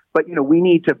now, but, we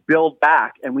need to build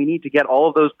back and we need to get all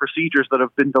of those procedures that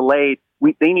have been delayed.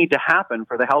 They need to happen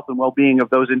for the health and well-being of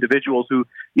those individuals who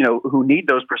need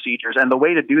those procedures. And the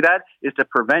way to do that is to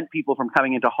prevent people from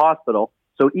coming into hospital.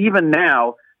 So even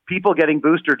now, people getting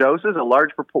booster doses,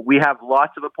 we have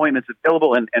lots of appointments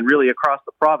available and really across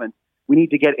the province. We need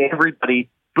to get everybody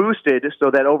boosted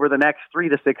so that over the next 3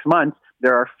 to 6 months,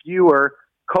 there are fewer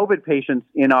COVID patients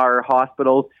in our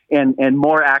hospitals and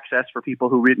more access for people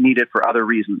who need it for other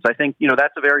reasons. I think,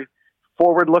 that's a very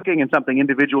forward-looking and something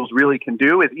individuals really can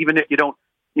do, is even if you don't,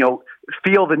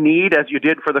 feel the need as you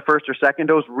did for the first or second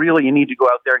dose, really you need to go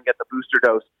out there and get the booster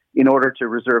dose in order to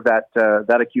reserve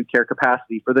that acute care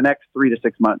capacity for the next 3 to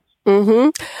 6 months.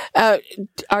 Mm-hmm.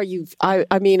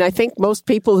 I think most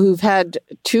people who've had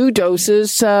 2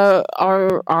 doses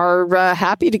are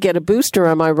happy to get a booster.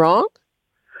 Am I wrong?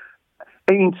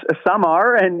 I mean, some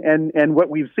are, and what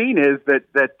we've seen is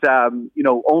that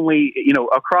only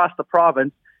across the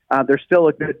province, there's still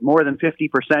a good more than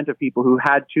 50% of people who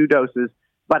had 2 doses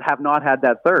but have not had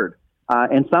that third.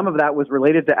 And some of that was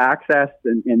related to access,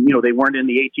 and they weren't in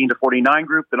the 18 to 49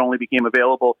 group that only became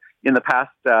available in the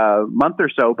past month or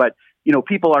so. But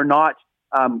people are not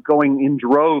going in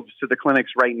droves to the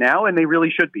clinics right now, and they really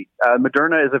should be.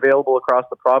 Moderna is available across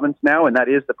the province now, and that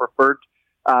is the preferred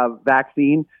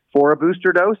vaccine for a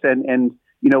booster dose. And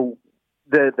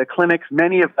the clinics,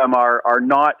 many of them are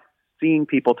not seeing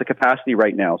people to capacity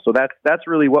right now. So that's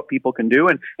really what people can do.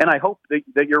 And I hope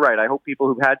that you're right. I hope people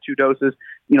who've had 2 doses,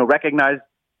 recognize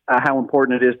how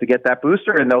important it is to get that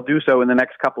booster, and they'll do so in the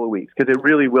next couple of weeks because it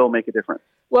really will make a difference.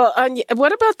 Well,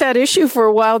 what about that issue? For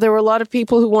a while, there were a lot of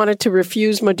people who wanted to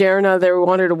refuse Moderna. They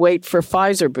wanted to wait for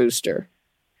Pfizer booster.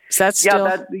 Is that still?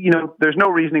 Yeah, there's no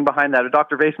reasoning behind that.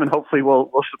 Dr. Vaisman hopefully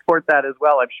will support that as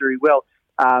well. I'm sure he will.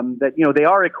 That they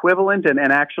are equivalent, and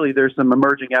actually there's some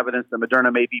emerging evidence that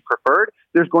Moderna may be preferred.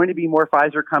 There's going to be more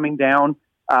Pfizer coming down,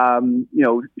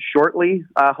 shortly,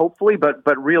 hopefully.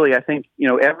 But really, I think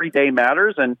every day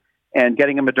matters, and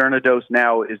getting a Moderna dose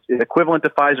now is equivalent to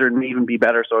Pfizer and may even be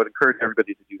better. So I'd encourage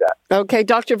everybody to do that. Okay,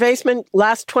 Dr. Vaisman,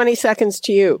 last 20 seconds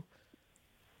to you.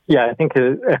 Yeah, I think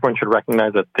everyone should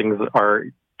recognize that things are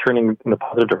turning in the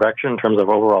positive direction in terms of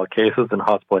overall cases and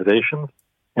hospitalizations,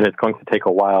 and it's going to take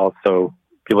a while. So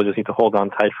people just need to hold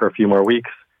on tight for a few more weeks.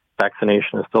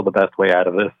 Vaccination is still the best way out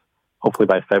of this. Hopefully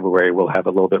by February, we'll have a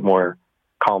little bit more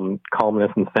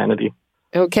calmness and sanity.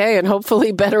 Okay, and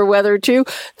hopefully better weather too.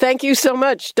 Thank you so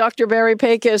much, Dr. Barry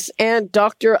Pecos and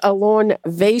Dr. Alon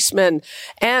Vaisman.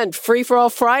 And Free for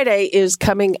All Friday is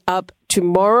coming up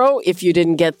tomorrow. If you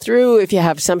didn't get through, if you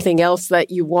have something else that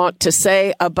you want to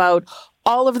say about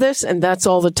all of this, and that's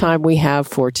all the time we have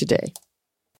for today.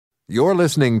 You're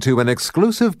listening to an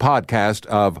exclusive podcast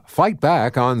of Fight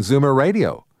Back on Zoomer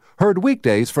Radio. Heard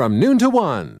weekdays from noon to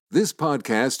 1. This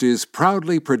podcast is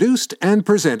proudly produced and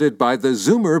presented by the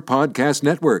Zoomer Podcast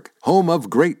Network, home of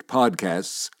great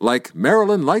podcasts like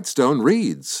Marilyn Lightstone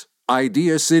Reads,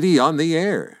 Idea City on the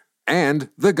Air, and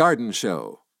The Garden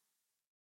Show.